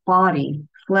 that body,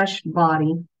 flesh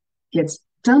body, gets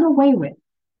done away with.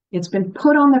 It's been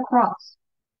put on the cross.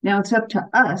 Now it's up to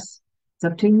us, it's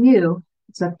up to you,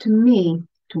 it's up to me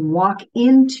to walk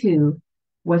into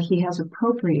what he has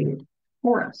appropriated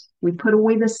for us. We put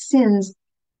away the sins,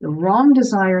 the wrong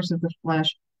desires of the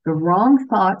flesh, the wrong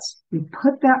thoughts. We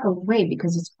put that away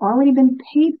because it's already been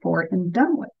paid for and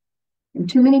done with. And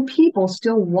too many people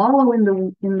still wallow in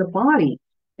the body.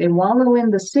 They wallow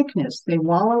in the sickness. They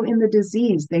wallow in the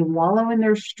disease. They wallow in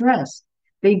their stress.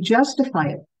 They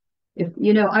justify it.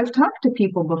 I've talked to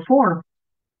people before.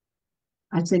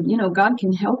 I said, God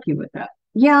can help you with that.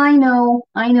 Yeah, I know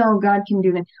God can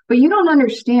do that. But you don't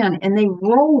understand. And they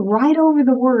roll right over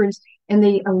the words and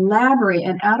they elaborate,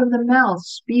 and out of the mouth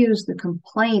spews the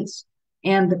complaints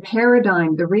and the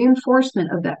paradigm, the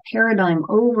reinforcement of that paradigm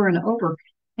over and over.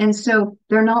 And so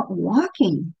they're not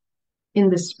walking in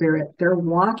the spirit. They're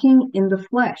walking in the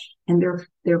flesh, and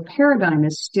their paradigm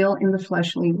is still in the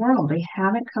fleshly world. They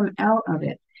haven't come out of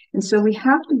it. And so we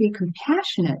have to be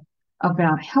compassionate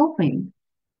about helping.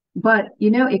 But,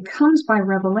 it comes by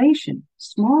revelation,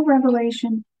 small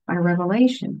revelation by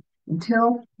revelation,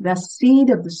 until the seed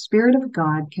of the Spirit of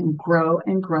God can grow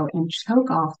and grow and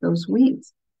choke off those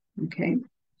weeds. Okay?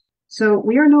 So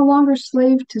we are no longer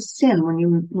slave to sin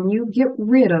when you get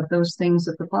rid of those things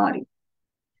of the body.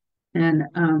 And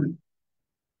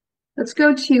let's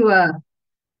go to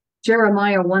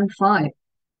Jeremiah 1:5.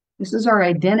 This is our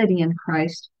identity in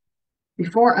Christ.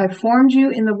 Before I formed you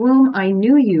in the womb, I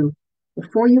knew you.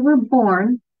 Before you were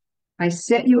born, I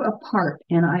set you apart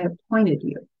and I appointed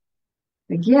you.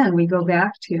 Again, we go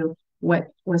back to what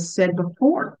was said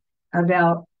before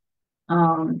about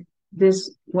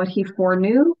this, what he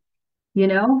foreknew,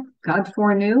 God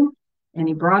foreknew, and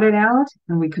he brought it out,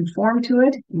 and we conform to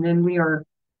it, and then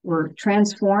we're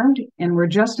transformed, and we're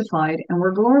justified, and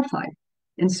we're glorified.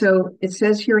 And so it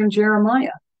says here in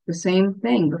Jeremiah, the same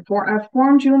thing. Before I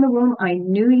formed you in the womb, I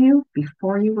knew you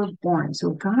before you were born.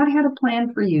 So God had a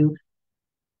plan for you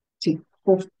to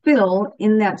fulfill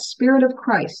in that spirit of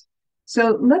Christ.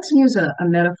 So let's use a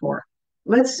metaphor.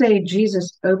 Let's say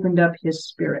Jesus opened up his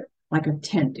spirit like a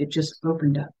tent. It just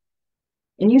opened up.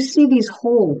 And you see these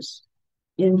holes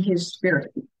in his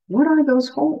spirit. What are those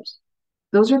holes?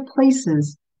 Those are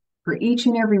places for each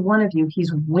and every one of you.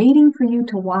 He's waiting for you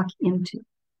to walk into.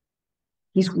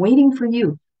 He's waiting for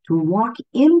you to walk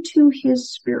into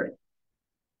his spirit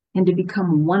and to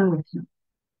become one with him.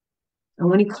 And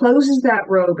when he closes that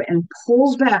robe and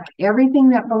pulls back everything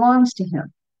that belongs to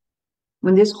him,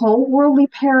 when this whole worldly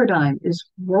paradigm is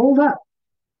rolled up,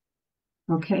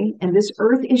 okay, and this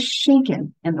earth is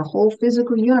shaken and the whole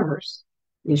physical universe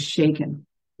is shaken,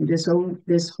 this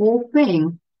whole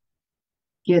thing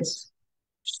gets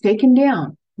shaken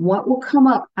down, what will come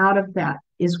up out of that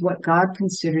is what God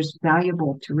considers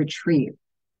valuable to retrieve.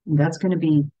 And that's going to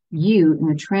be you in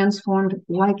the transformed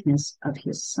likeness of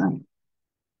his Son.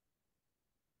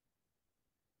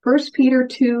 1 Peter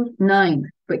 2:9,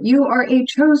 but you are a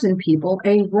chosen people,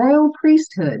 a royal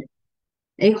priesthood,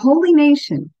 a holy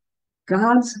nation,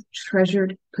 God's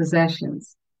treasured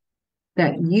possessions,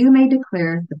 that you may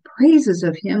declare the praises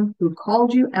of him who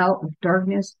called you out of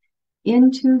darkness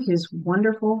into his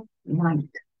wonderful light.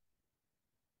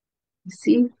 You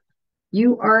see,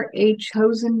 you are a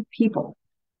chosen people,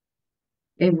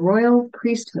 a royal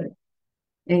priesthood,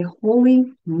 a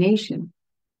holy nation,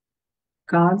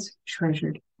 God's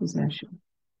treasured possession.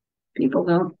 People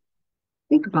don't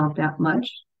think about that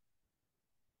much.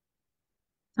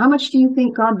 How much do you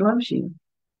think God loves you?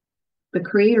 The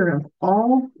creator of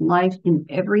all life in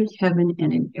every heaven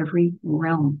and in every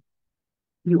realm.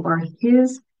 You are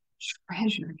his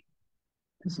treasured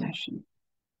possession.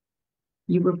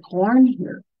 You were born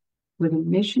here with a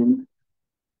mission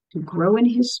to grow in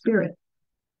his spirit.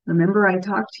 Remember, I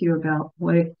talked to you about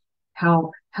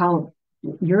how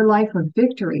your life of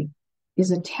victory is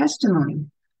a testimony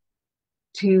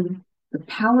to the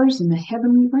powers in the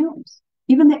heavenly realms.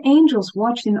 Even the angels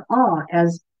watch in awe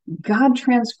as God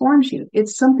transforms you.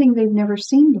 It's something they've never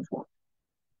seen before.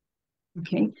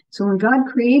 Okay, so when God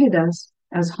created us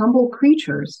as humble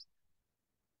creatures,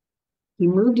 he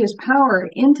moved his power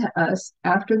into us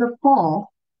after the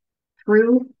fall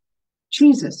through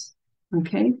Jesus.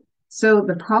 Okay, so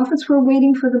the prophets were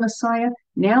waiting for the Messiah.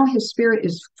 Now his spirit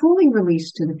is fully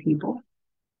released to the people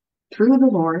through the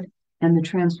Lord, and the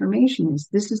transformation is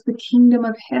this is the kingdom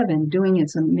of heaven doing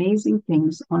its amazing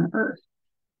things on earth.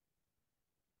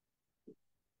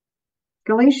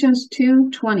 Galatians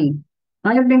 2:20,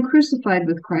 I have been crucified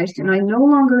with Christ, and I no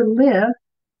longer live.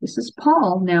 This is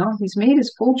Paul now. He's made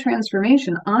his full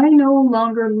transformation. I no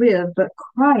longer live, but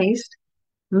Christ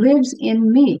lives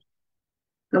in me.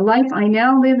 The life I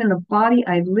now live in the body,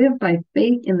 I live by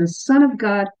faith in the Son of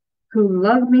God who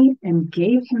loved me and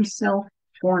gave himself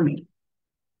for me.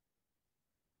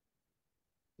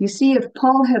 You see, if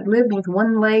Paul had lived with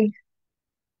one leg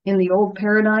in the old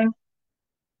paradigm,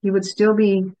 he would still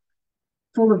be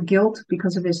full of guilt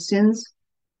because of his sins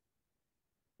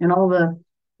and all the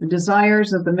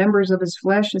desires of the members of his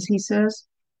flesh, as he says.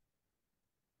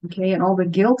 Okay, and all the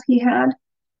guilt he had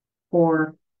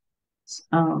for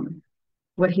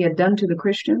what he had done to the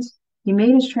Christians. He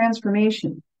made his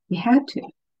transformation. He had to.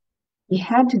 He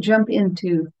had to jump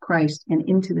into Christ and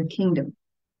into the kingdom.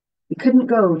 He couldn't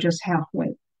go just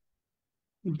halfway.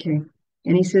 Okay.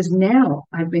 And he says, now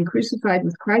I've been crucified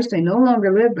with Christ. I no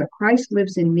longer live, but Christ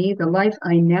lives in me. The life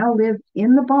I now live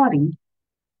in the body,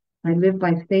 I live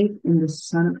by faith in the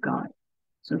Son of God.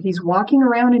 So he's walking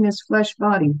around in his flesh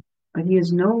body, but he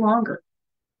is no longer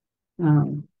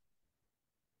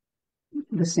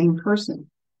the same person.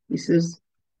 He says,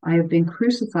 I have been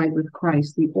crucified with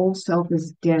Christ. The old self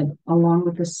is dead, along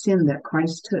with the sin that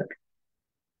Christ took.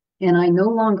 And I no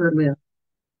longer live.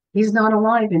 He's not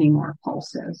alive anymore, Paul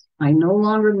says. I no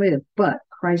longer live, but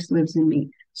Christ lives in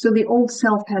me. So the old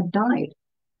self had died.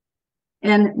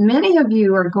 And many of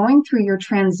you are going through your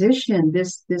transition,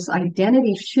 this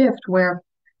identity shift where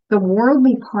the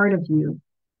worldly part of you,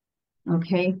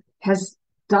 okay, has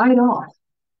died off.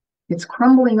 It's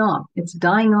crumbling off. It's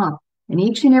dying off. And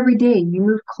each and every day you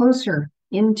move closer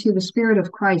into the Spirit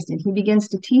of Christ, and he begins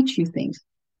to teach you things.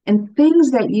 And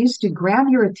things that used to grab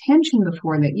your attention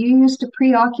before, that you used to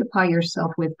preoccupy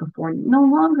yourself with before, no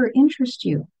longer interest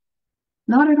you.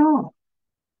 Not at all.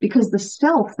 Because the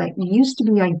self that used to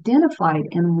be identified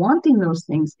and wanting those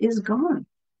things is gone.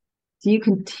 So you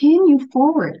continue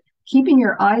forward, keeping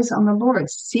your eyes on the Lord.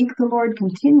 Seek the Lord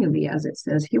continually, as it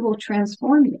says. He will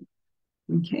transform you.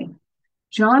 Okay.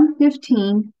 John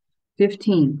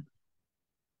 15:15.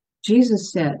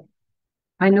 Jesus said,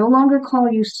 I no longer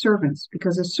call you servants,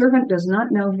 because a servant does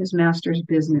not know his master's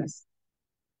business.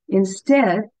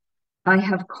 Instead, I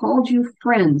have called you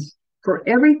friends, for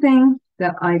everything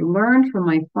that I learned from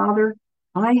my Father,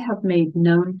 I have made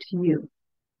known to you.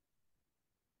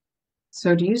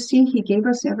 So do you see he gave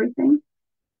us everything?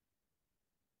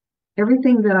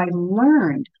 Everything that I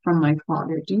learned from my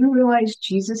Father. Do you realize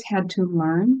Jesus had to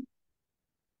learn?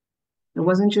 It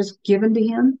wasn't just given to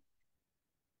him.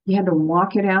 He had to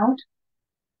walk it out.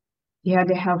 He had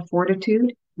to have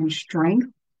fortitude and strength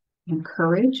and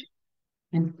courage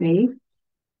and faith.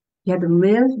 He had to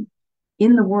live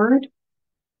in the Word,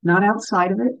 not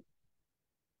outside of it,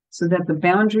 so that the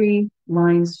boundary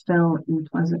lines fell in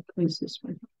pleasant places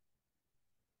for him.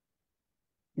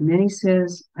 And then he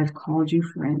says, I've called you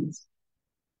friends.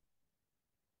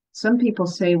 Some people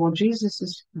say, well, Jesus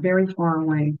is very far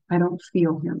away. I don't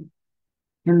feel him.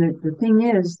 And the thing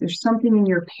is, there's something in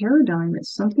your paradigm,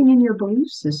 it's something in your belief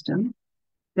system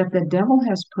that the devil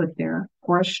has put there,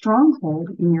 or a stronghold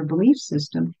in your belief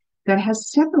system that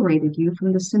has separated you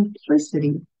from the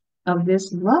simplicity of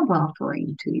this love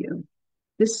offering to you,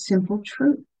 this simple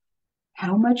truth,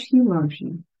 how much he loves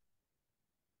you.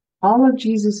 All of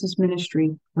Jesus's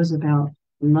ministry was about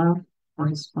love for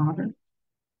his Father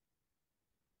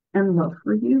and love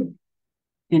for you.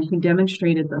 And he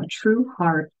demonstrated the true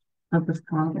heart of the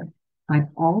Father by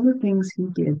all the things he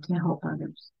did to help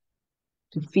others,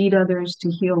 to feed others, to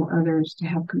heal others, to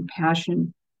have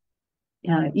compassion,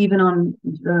 even on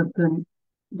the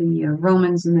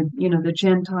Romans and the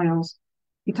Gentiles.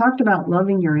 He talked about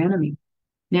loving your enemy.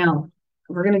 Now,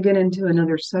 we're going to get into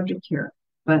another subject here,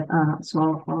 but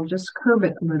so I'll just curb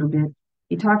it a little bit.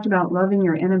 He talked about loving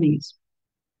your enemies.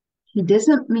 He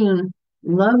doesn't mean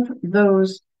love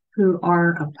those who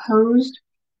are opposed,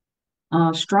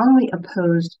 strongly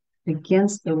opposed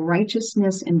against the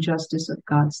righteousness and justice of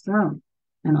God's throne.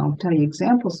 And I'll tell you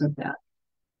examples of that.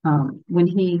 When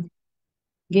he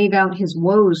gave out his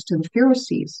woes to the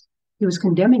Pharisees, he was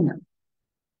condemning them.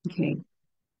 Okay.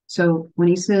 So when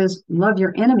he says love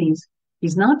your enemies,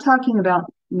 he's not talking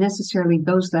about necessarily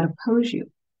those that oppose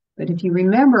you. But if you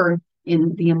remember,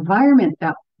 in the environment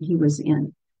that he was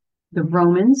in, the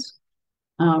Romans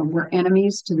were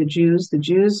enemies to the Jews. The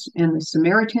Jews and the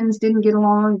Samaritans didn't get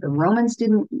along. The Romans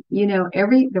didn't,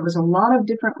 there was a lot of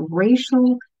different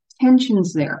racial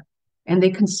tensions there. And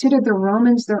they considered the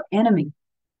Romans their enemy.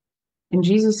 And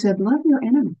Jesus said, love your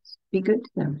enemies, be good to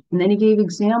them. And then he gave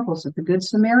examples of the Good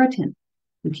Samaritan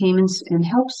who came and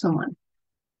helped someone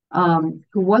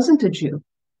who wasn't a Jew.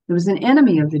 He was an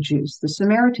enemy of the Jews, the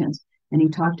Samaritans. And he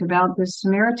talked about this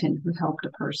Samaritan who helped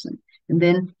a person. And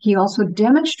then he also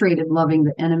demonstrated loving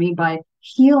the enemy by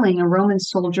healing a Roman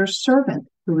soldier's servant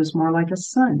who was more like a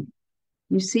son.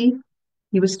 You see,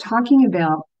 he was talking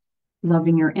about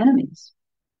loving your enemies.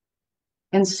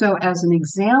 And so as an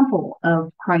example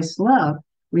of Christ's love,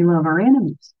 we love our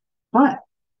enemies. But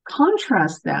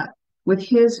contrast that with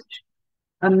his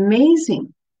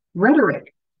amazing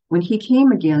rhetoric when he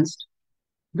came against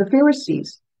the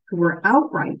Pharisees who were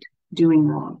outright doing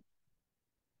wrong.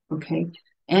 Okay?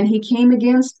 And he came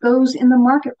against those in the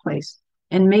marketplace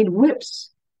and made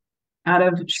whips out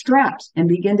of straps and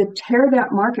began to tear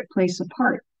that marketplace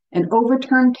apart and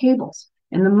overturn tables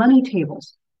and the money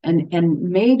tables and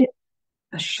made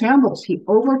a shambles. He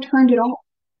overturned it all.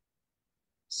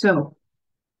 So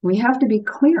we have to be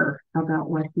clear about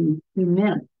what he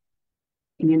meant.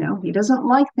 He doesn't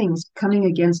like things coming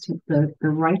against the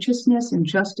righteousness and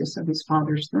justice of his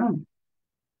Father's throne.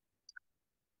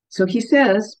 So he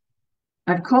says,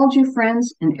 I've called you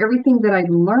friends, and everything that I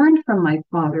learned from my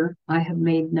Father, I have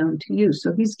made known to you.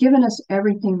 So he's given us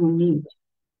everything we need.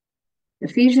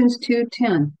 Ephesians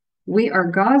 2:10, we are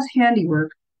God's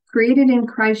handiwork, created in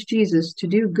Christ Jesus to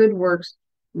do good works,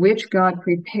 which God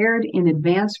prepared in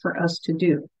advance for us to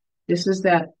do. This is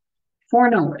that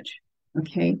foreknowledge,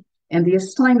 okay? And the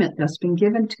assignment that's been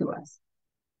given to us.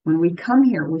 When we come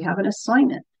here, we have an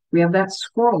assignment. We have that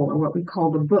scroll, or what we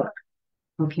call the book.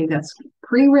 Okay, that's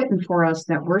pre-written for us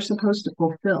that we're supposed to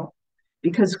fulfill.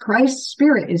 Because Christ's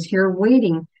Spirit is here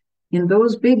waiting in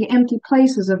those big empty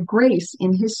places of grace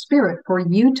in his Spirit for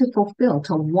you to fulfill,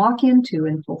 to walk into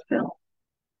and fulfill.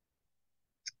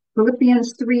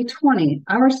 Philippians 3:20,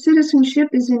 our citizenship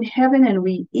is in heaven and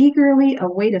we eagerly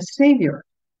await a Savior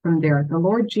from there, the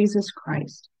Lord Jesus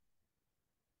Christ.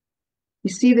 You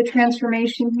see the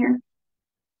transformation here?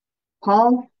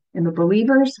 Paul and the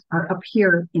believers are up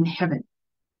here in heaven.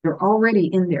 They're already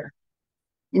in there.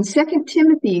 In 2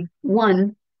 Timothy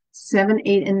 1:7,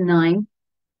 8, and 9,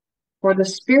 for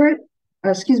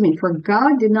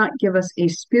God did not give us a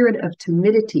spirit of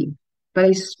timidity, but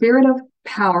a spirit of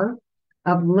power,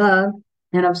 of love,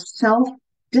 and of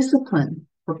self-discipline.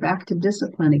 We're back to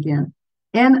discipline again.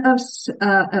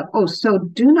 So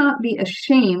do not be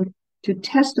ashamed to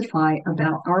testify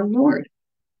about our Lord.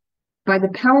 By the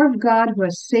power of God who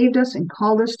has saved us and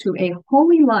called us to a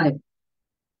holy life,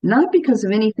 not because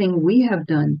of anything we have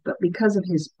done, but because of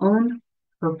his own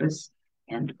purpose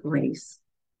and grace.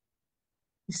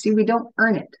 You see, we don't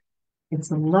earn it.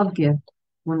 It's a love gift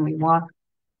when we walk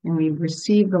and we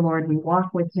receive the Lord, we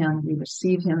walk with him, we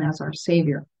receive him as our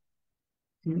Savior.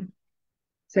 2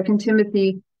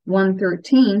 Timothy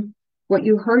 1:13, what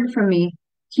you heard from me,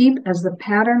 keep as the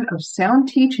pattern of sound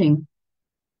teaching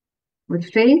with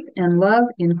faith and love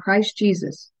in Christ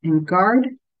Jesus, and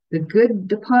guard the good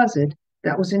deposit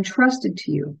that was entrusted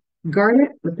to you. Guard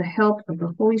it with the help of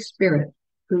the Holy Spirit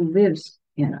who lives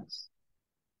in us.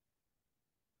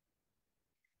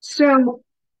 So,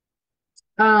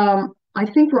 I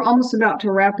think we're almost about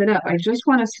to wrap it up. I just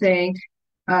want to say,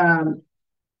 I'll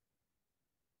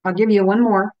give you one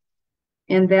more,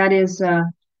 and that is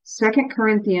 2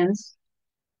 Corinthians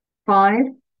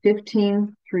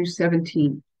 5:15 through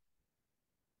 17.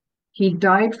 He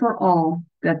died for all,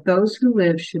 that those who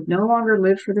live should no longer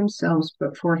live for themselves,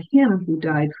 but for him who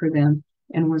died for them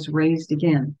and was raised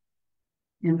again.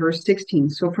 In verse 16,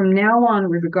 so from now on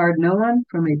we regard no one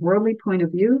from a worldly point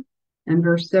of view. And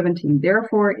verse 17,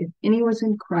 therefore, if any was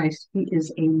in Christ, he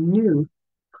is a new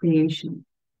creation.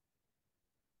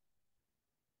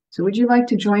 So would you like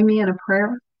to join me in a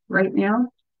prayer right now?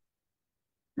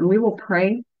 And we will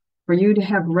pray for you to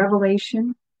have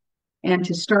revelation and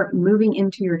to start moving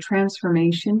into your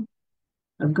transformation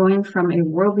of going from a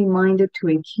worldly minded to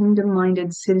a kingdom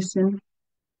minded citizen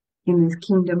in the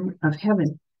kingdom of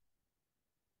heaven.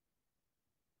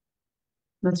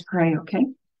 Let's pray, okay?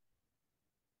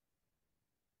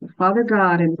 Father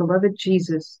God and beloved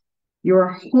Jesus, you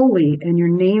are holy and your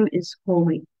name is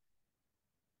holy.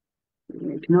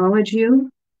 We acknowledge you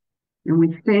and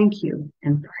we thank you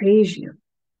and praise you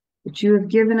that you have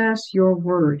given us your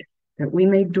word, that we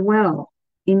may dwell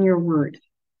in your word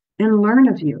and learn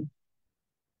of you.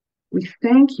 We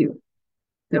thank you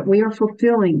that we are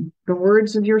fulfilling the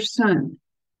words of your Son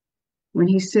when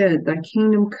he said, thy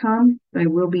kingdom come, thy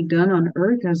will be done on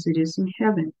earth as it is in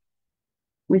heaven.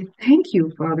 We thank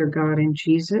you, Father God and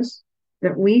Jesus,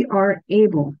 that we are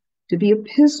able to be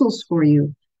epistles for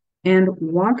you and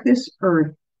walk this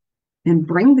earth and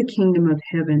bring the kingdom of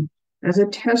heaven as a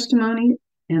testimony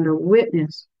and a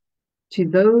witness to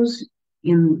those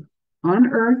on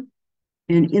earth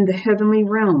and in the heavenly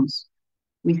realms.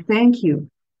 We thank you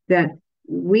that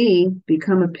we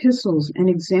become epistles and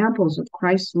examples of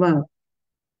Christ's love.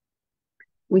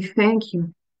 We thank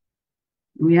you.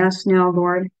 We ask now,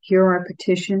 Lord, hear our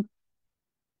petition.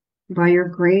 By your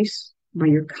grace, by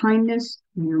your kindness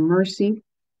and your mercy,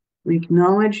 we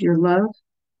acknowledge your love,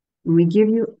 and we give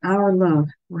you our love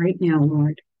right now,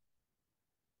 Lord.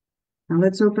 Now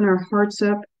let's open our hearts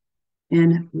up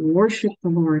and worship the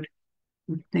Lord.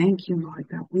 We thank you, Lord,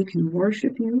 that we can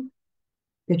worship you,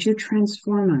 that you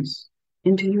transform us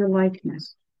into your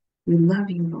likeness. We love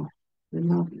you, Lord. We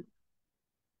love you.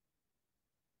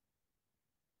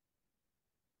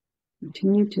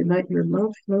 Continue to let your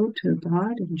love flow to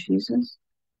God and Jesus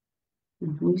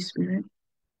and Holy Spirit.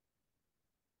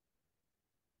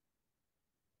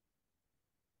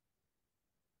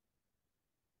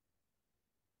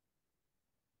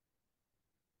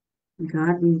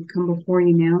 God, we come before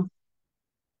you now.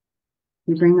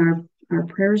 We bring our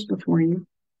prayers before you.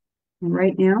 And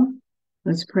right now,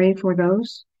 let's pray for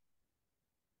those,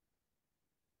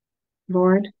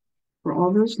 Lord, for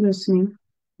all those listening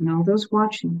and all those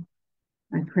watching.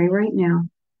 I pray right now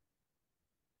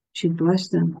that you bless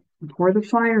them and pour the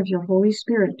fire of your Holy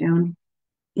Spirit down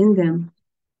in them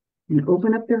and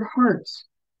open up their hearts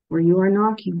where you are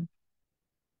knocking.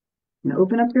 And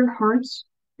open up their hearts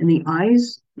and the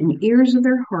eyes and ears of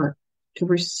their heart to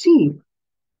receive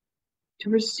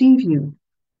you,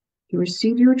 to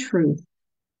receive your truth.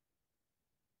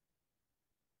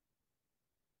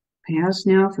 I ask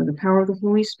now for the power of the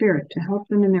Holy Spirit to help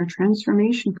them in their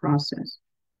transformation process.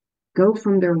 Go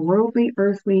from their worldly,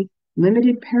 earthly,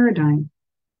 limited paradigm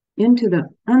into the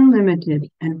unlimited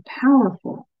and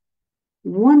powerful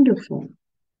wonderful,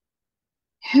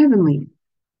 heavenly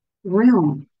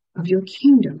realm of your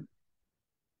kingdom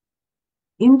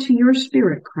into your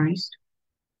spirit, Christ,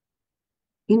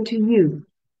 into you.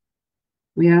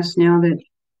 We ask now that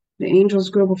the angels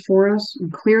go before us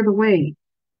and clear the way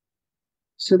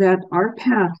so that our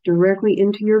path directly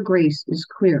into your grace is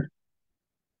clear.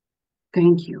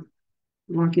 Thank you.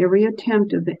 Block every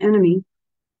attempt of the enemy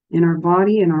in our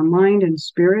body and our mind and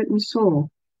spirit and soul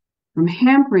from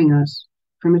hampering us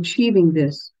from achieving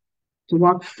this, to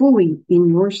walk fully in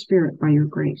your spirit by your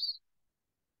grace.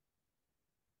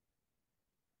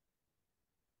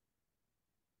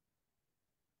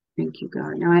 Thank you,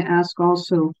 God. Now I ask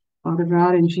also, Father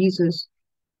God and Jesus,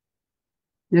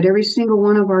 that every single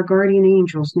one of our guardian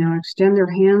angels now extend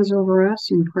their hands over us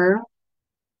in prayer,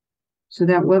 so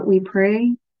that what we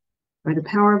pray by the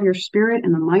power of your Spirit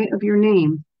and the might of your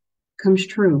name comes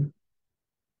true,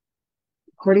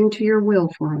 according to your will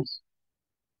for us.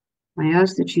 I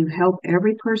ask that you help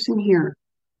every person here,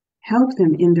 help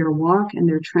them in their walk and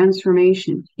their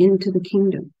transformation into the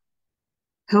kingdom.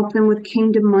 Help them with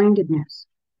kingdom-mindedness.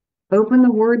 Open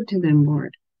the word to them,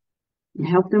 Lord, and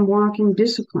help them walk in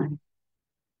discipline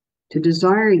to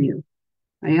desire you.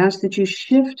 I ask that you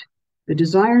shift the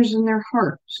desires in their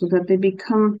heart so that they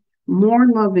become more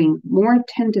loving, more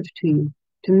attentive to you,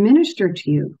 to minister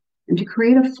to you, and to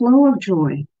create a flow of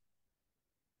joy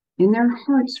in their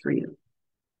hearts for you,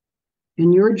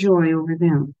 and your joy over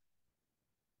them.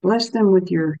 Bless them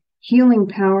with your healing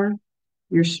power,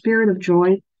 your spirit of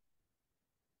joy.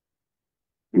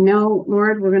 And now,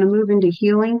 Lord, we're going to move into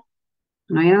healing.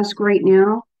 And I ask right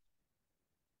now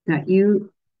that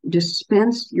you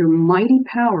dispense your mighty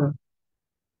power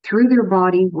through their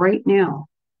body right now.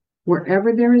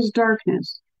 Wherever there is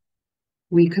darkness,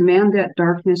 we command that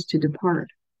darkness to depart.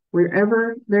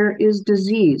 Wherever there is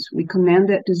disease, we command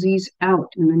that disease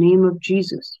out in the name of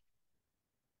Jesus.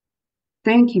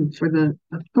 Thank you for the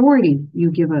authority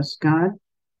you give us, God.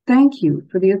 Thank you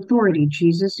for the authority,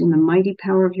 Jesus, in the mighty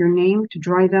power of your name to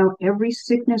drive out every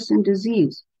sickness and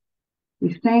disease.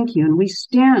 We thank you, and we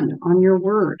stand on your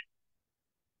word,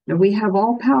 that we have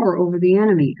all power over the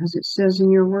enemy, as it says in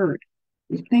your word.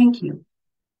 We thank you.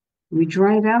 We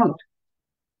drive out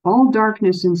all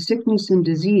darkness and sickness and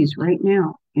disease right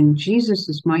now, in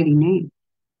Jesus' mighty name.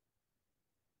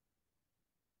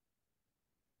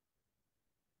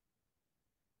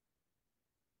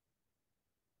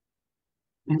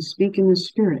 And speak in the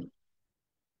Spirit.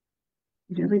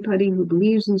 And everybody who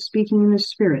believes in speaking in the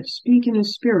Spirit, speak in the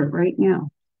Spirit right now.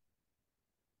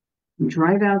 And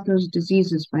drive out those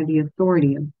diseases by the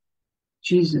authority of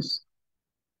Jesus.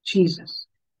 Jesus.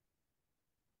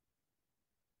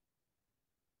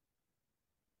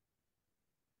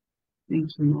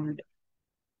 Thank you, Lord.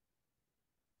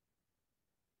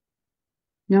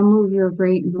 Now move your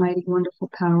great and mighty, wonderful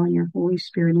power and your Holy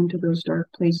Spirit into those dark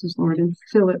places, Lord, and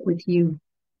fill it with you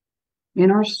in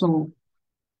our soul,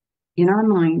 in our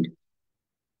mind,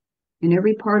 in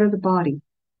every part of the body.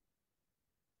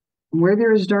 And where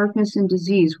there is darkness and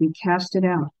disease, we cast it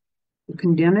out. We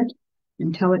condemn it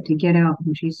and tell it to get out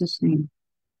in Jesus' name.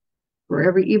 For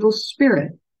every evil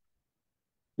spirit,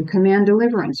 we command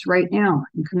deliverance right now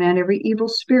and command every evil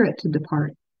spirit to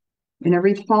depart, and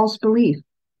every false belief,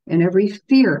 and every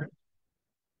fear,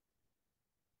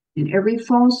 and every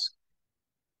false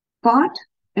thought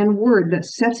and word that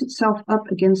sets itself up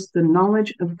against the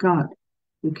knowledge of God.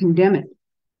 We condemn it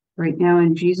right now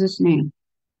in Jesus' name.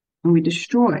 And we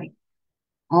destroy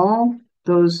all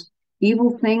those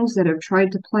evil things that have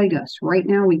tried to plague us. Right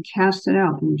now, we cast it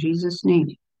out in Jesus'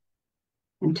 name.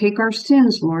 And take our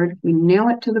sins, Lord. We nail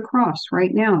it to the cross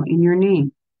right now in your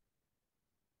name.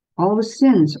 All the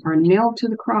sins are nailed to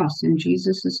the cross in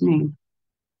Jesus' name.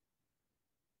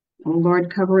 Oh,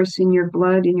 Lord, cover us in your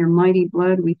blood, in your mighty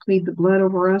blood. We plead the blood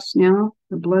over us now,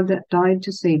 the blood that died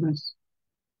to save us.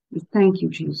 We thank you,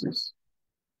 Jesus.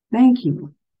 Thank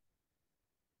you.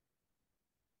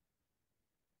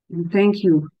 And thank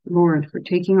you, Lord, for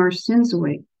taking our sins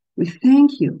away. We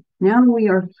thank you. Now we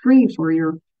are free for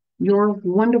your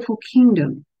wonderful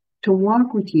kingdom, to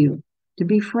walk with you, to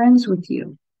be friends with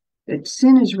you. That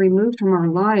sin is removed from our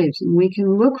lives, and we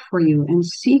can look for you and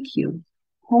seek you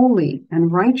wholly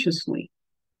and righteously.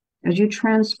 As you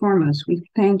transform us, we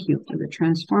thank you for the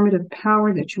transformative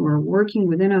power that you are working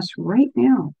within us right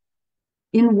now,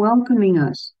 in welcoming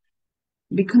us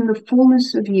to become the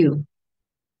fullness of you,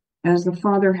 as the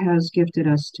Father has gifted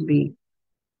us to be,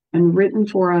 and written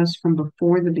for us from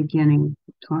before the beginning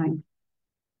of time.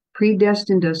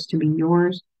 Predestined us to be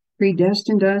yours,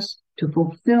 predestined us to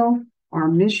fulfill our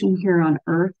mission here on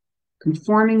earth,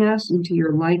 conforming us into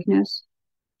your likeness,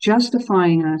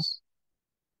 justifying us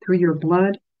through your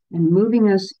blood and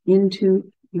moving us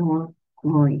into your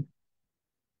glory.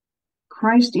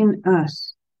 Christ in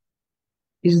us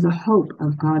is the hope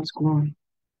of God's glory.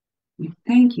 We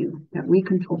thank you that we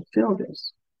can fulfill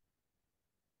this.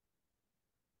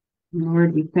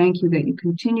 Lord, we thank you that you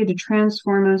continue to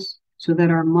transform us so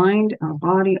that our mind, our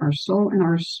body, our soul, and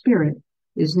our spirit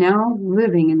is now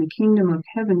living in the kingdom of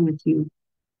heaven with you.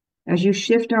 As you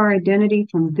shift our identity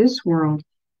from this world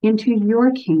into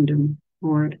your kingdom,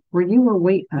 Lord, where you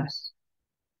await us.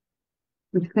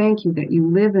 We thank you that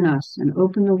you live in us and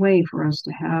open the way for us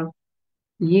to have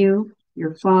you,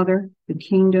 your Father, the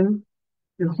kingdom,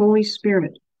 your Holy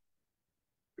Spirit.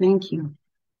 Thank you.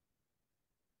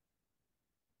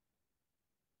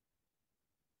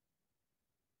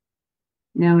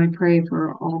 Now I pray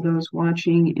for all those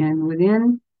watching and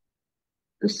within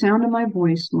the sound of my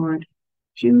voice, Lord.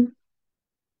 You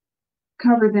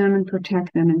cover them and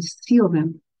protect them and seal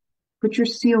them. Put your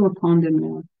seal upon them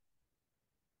now.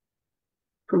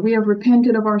 For we have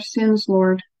repented of our sins,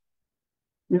 Lord.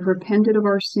 We have repented of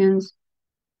our sins,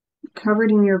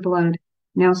 covered in your blood.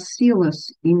 Now seal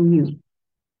us in you.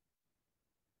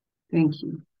 Thank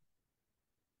you.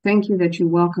 Thank you that you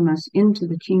welcome us into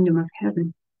the kingdom of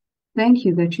heaven. Thank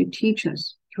you that you teach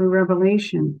us through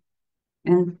revelation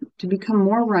and to become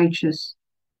more righteous,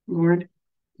 Lord,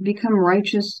 to become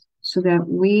righteous so that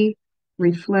we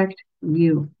reflect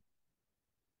you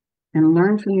and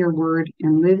learn from your word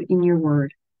and live in your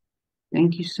word.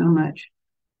 Thank you so much.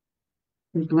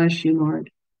 We bless you, Lord.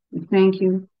 We thank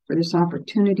you for this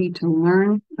opportunity to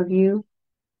learn of you.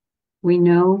 We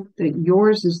know that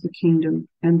yours is the kingdom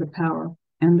and the power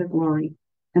and the glory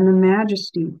and the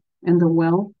majesty and the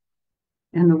wealth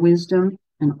and the wisdom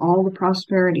and all the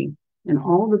prosperity and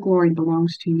all the glory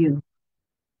belongs to you.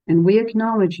 And we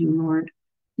acknowledge you, Lord.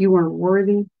 You are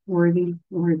worthy, worthy,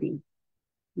 worthy.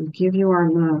 We give you our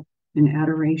love and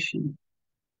adoration.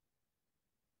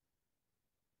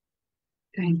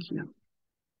 Thank you.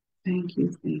 Thank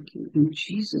you, thank you. In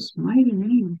Jesus' mighty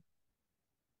name,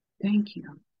 thank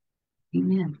you.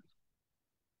 Amen.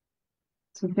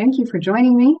 So thank you for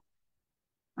joining me.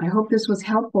 I hope this was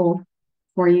helpful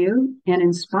for you and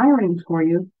inspiring for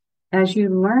you as you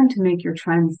learn to make your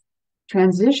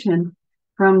transition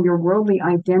from your worldly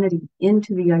identity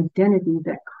into the identity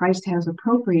that Christ has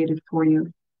appropriated for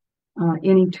you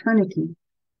in eternity.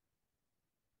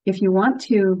 If you want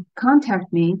to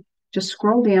contact me, just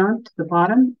scroll down to the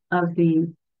bottom of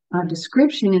the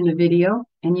description in the video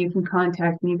and you can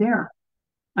contact me there.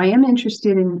 I am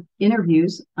interested in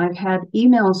interviews. I've had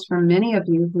emails from many of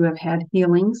you who have had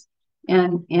healings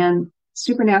and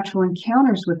supernatural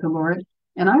encounters with the Lord,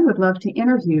 and I would love to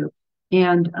interview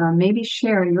and maybe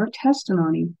share your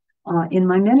testimony in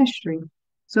my ministry.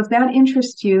 So if that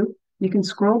interests you, you can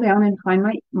scroll down and find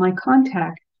my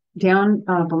contact down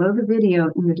below the video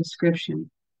in the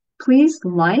description. Please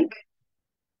like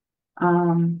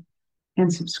and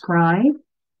subscribe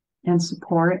and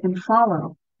support and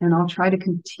follow. And I'll try to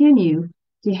continue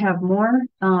to have more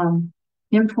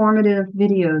informative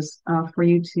videos for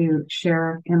you to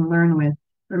share and learn with.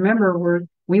 Remember,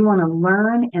 we want to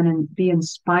learn and be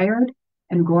inspired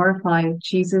and glorify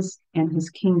Jesus and his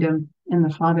kingdom and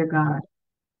the Father God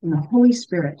and the Holy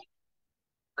Spirit.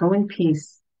 Go in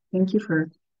peace. Thank you for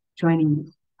joining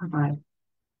me. Bye-bye.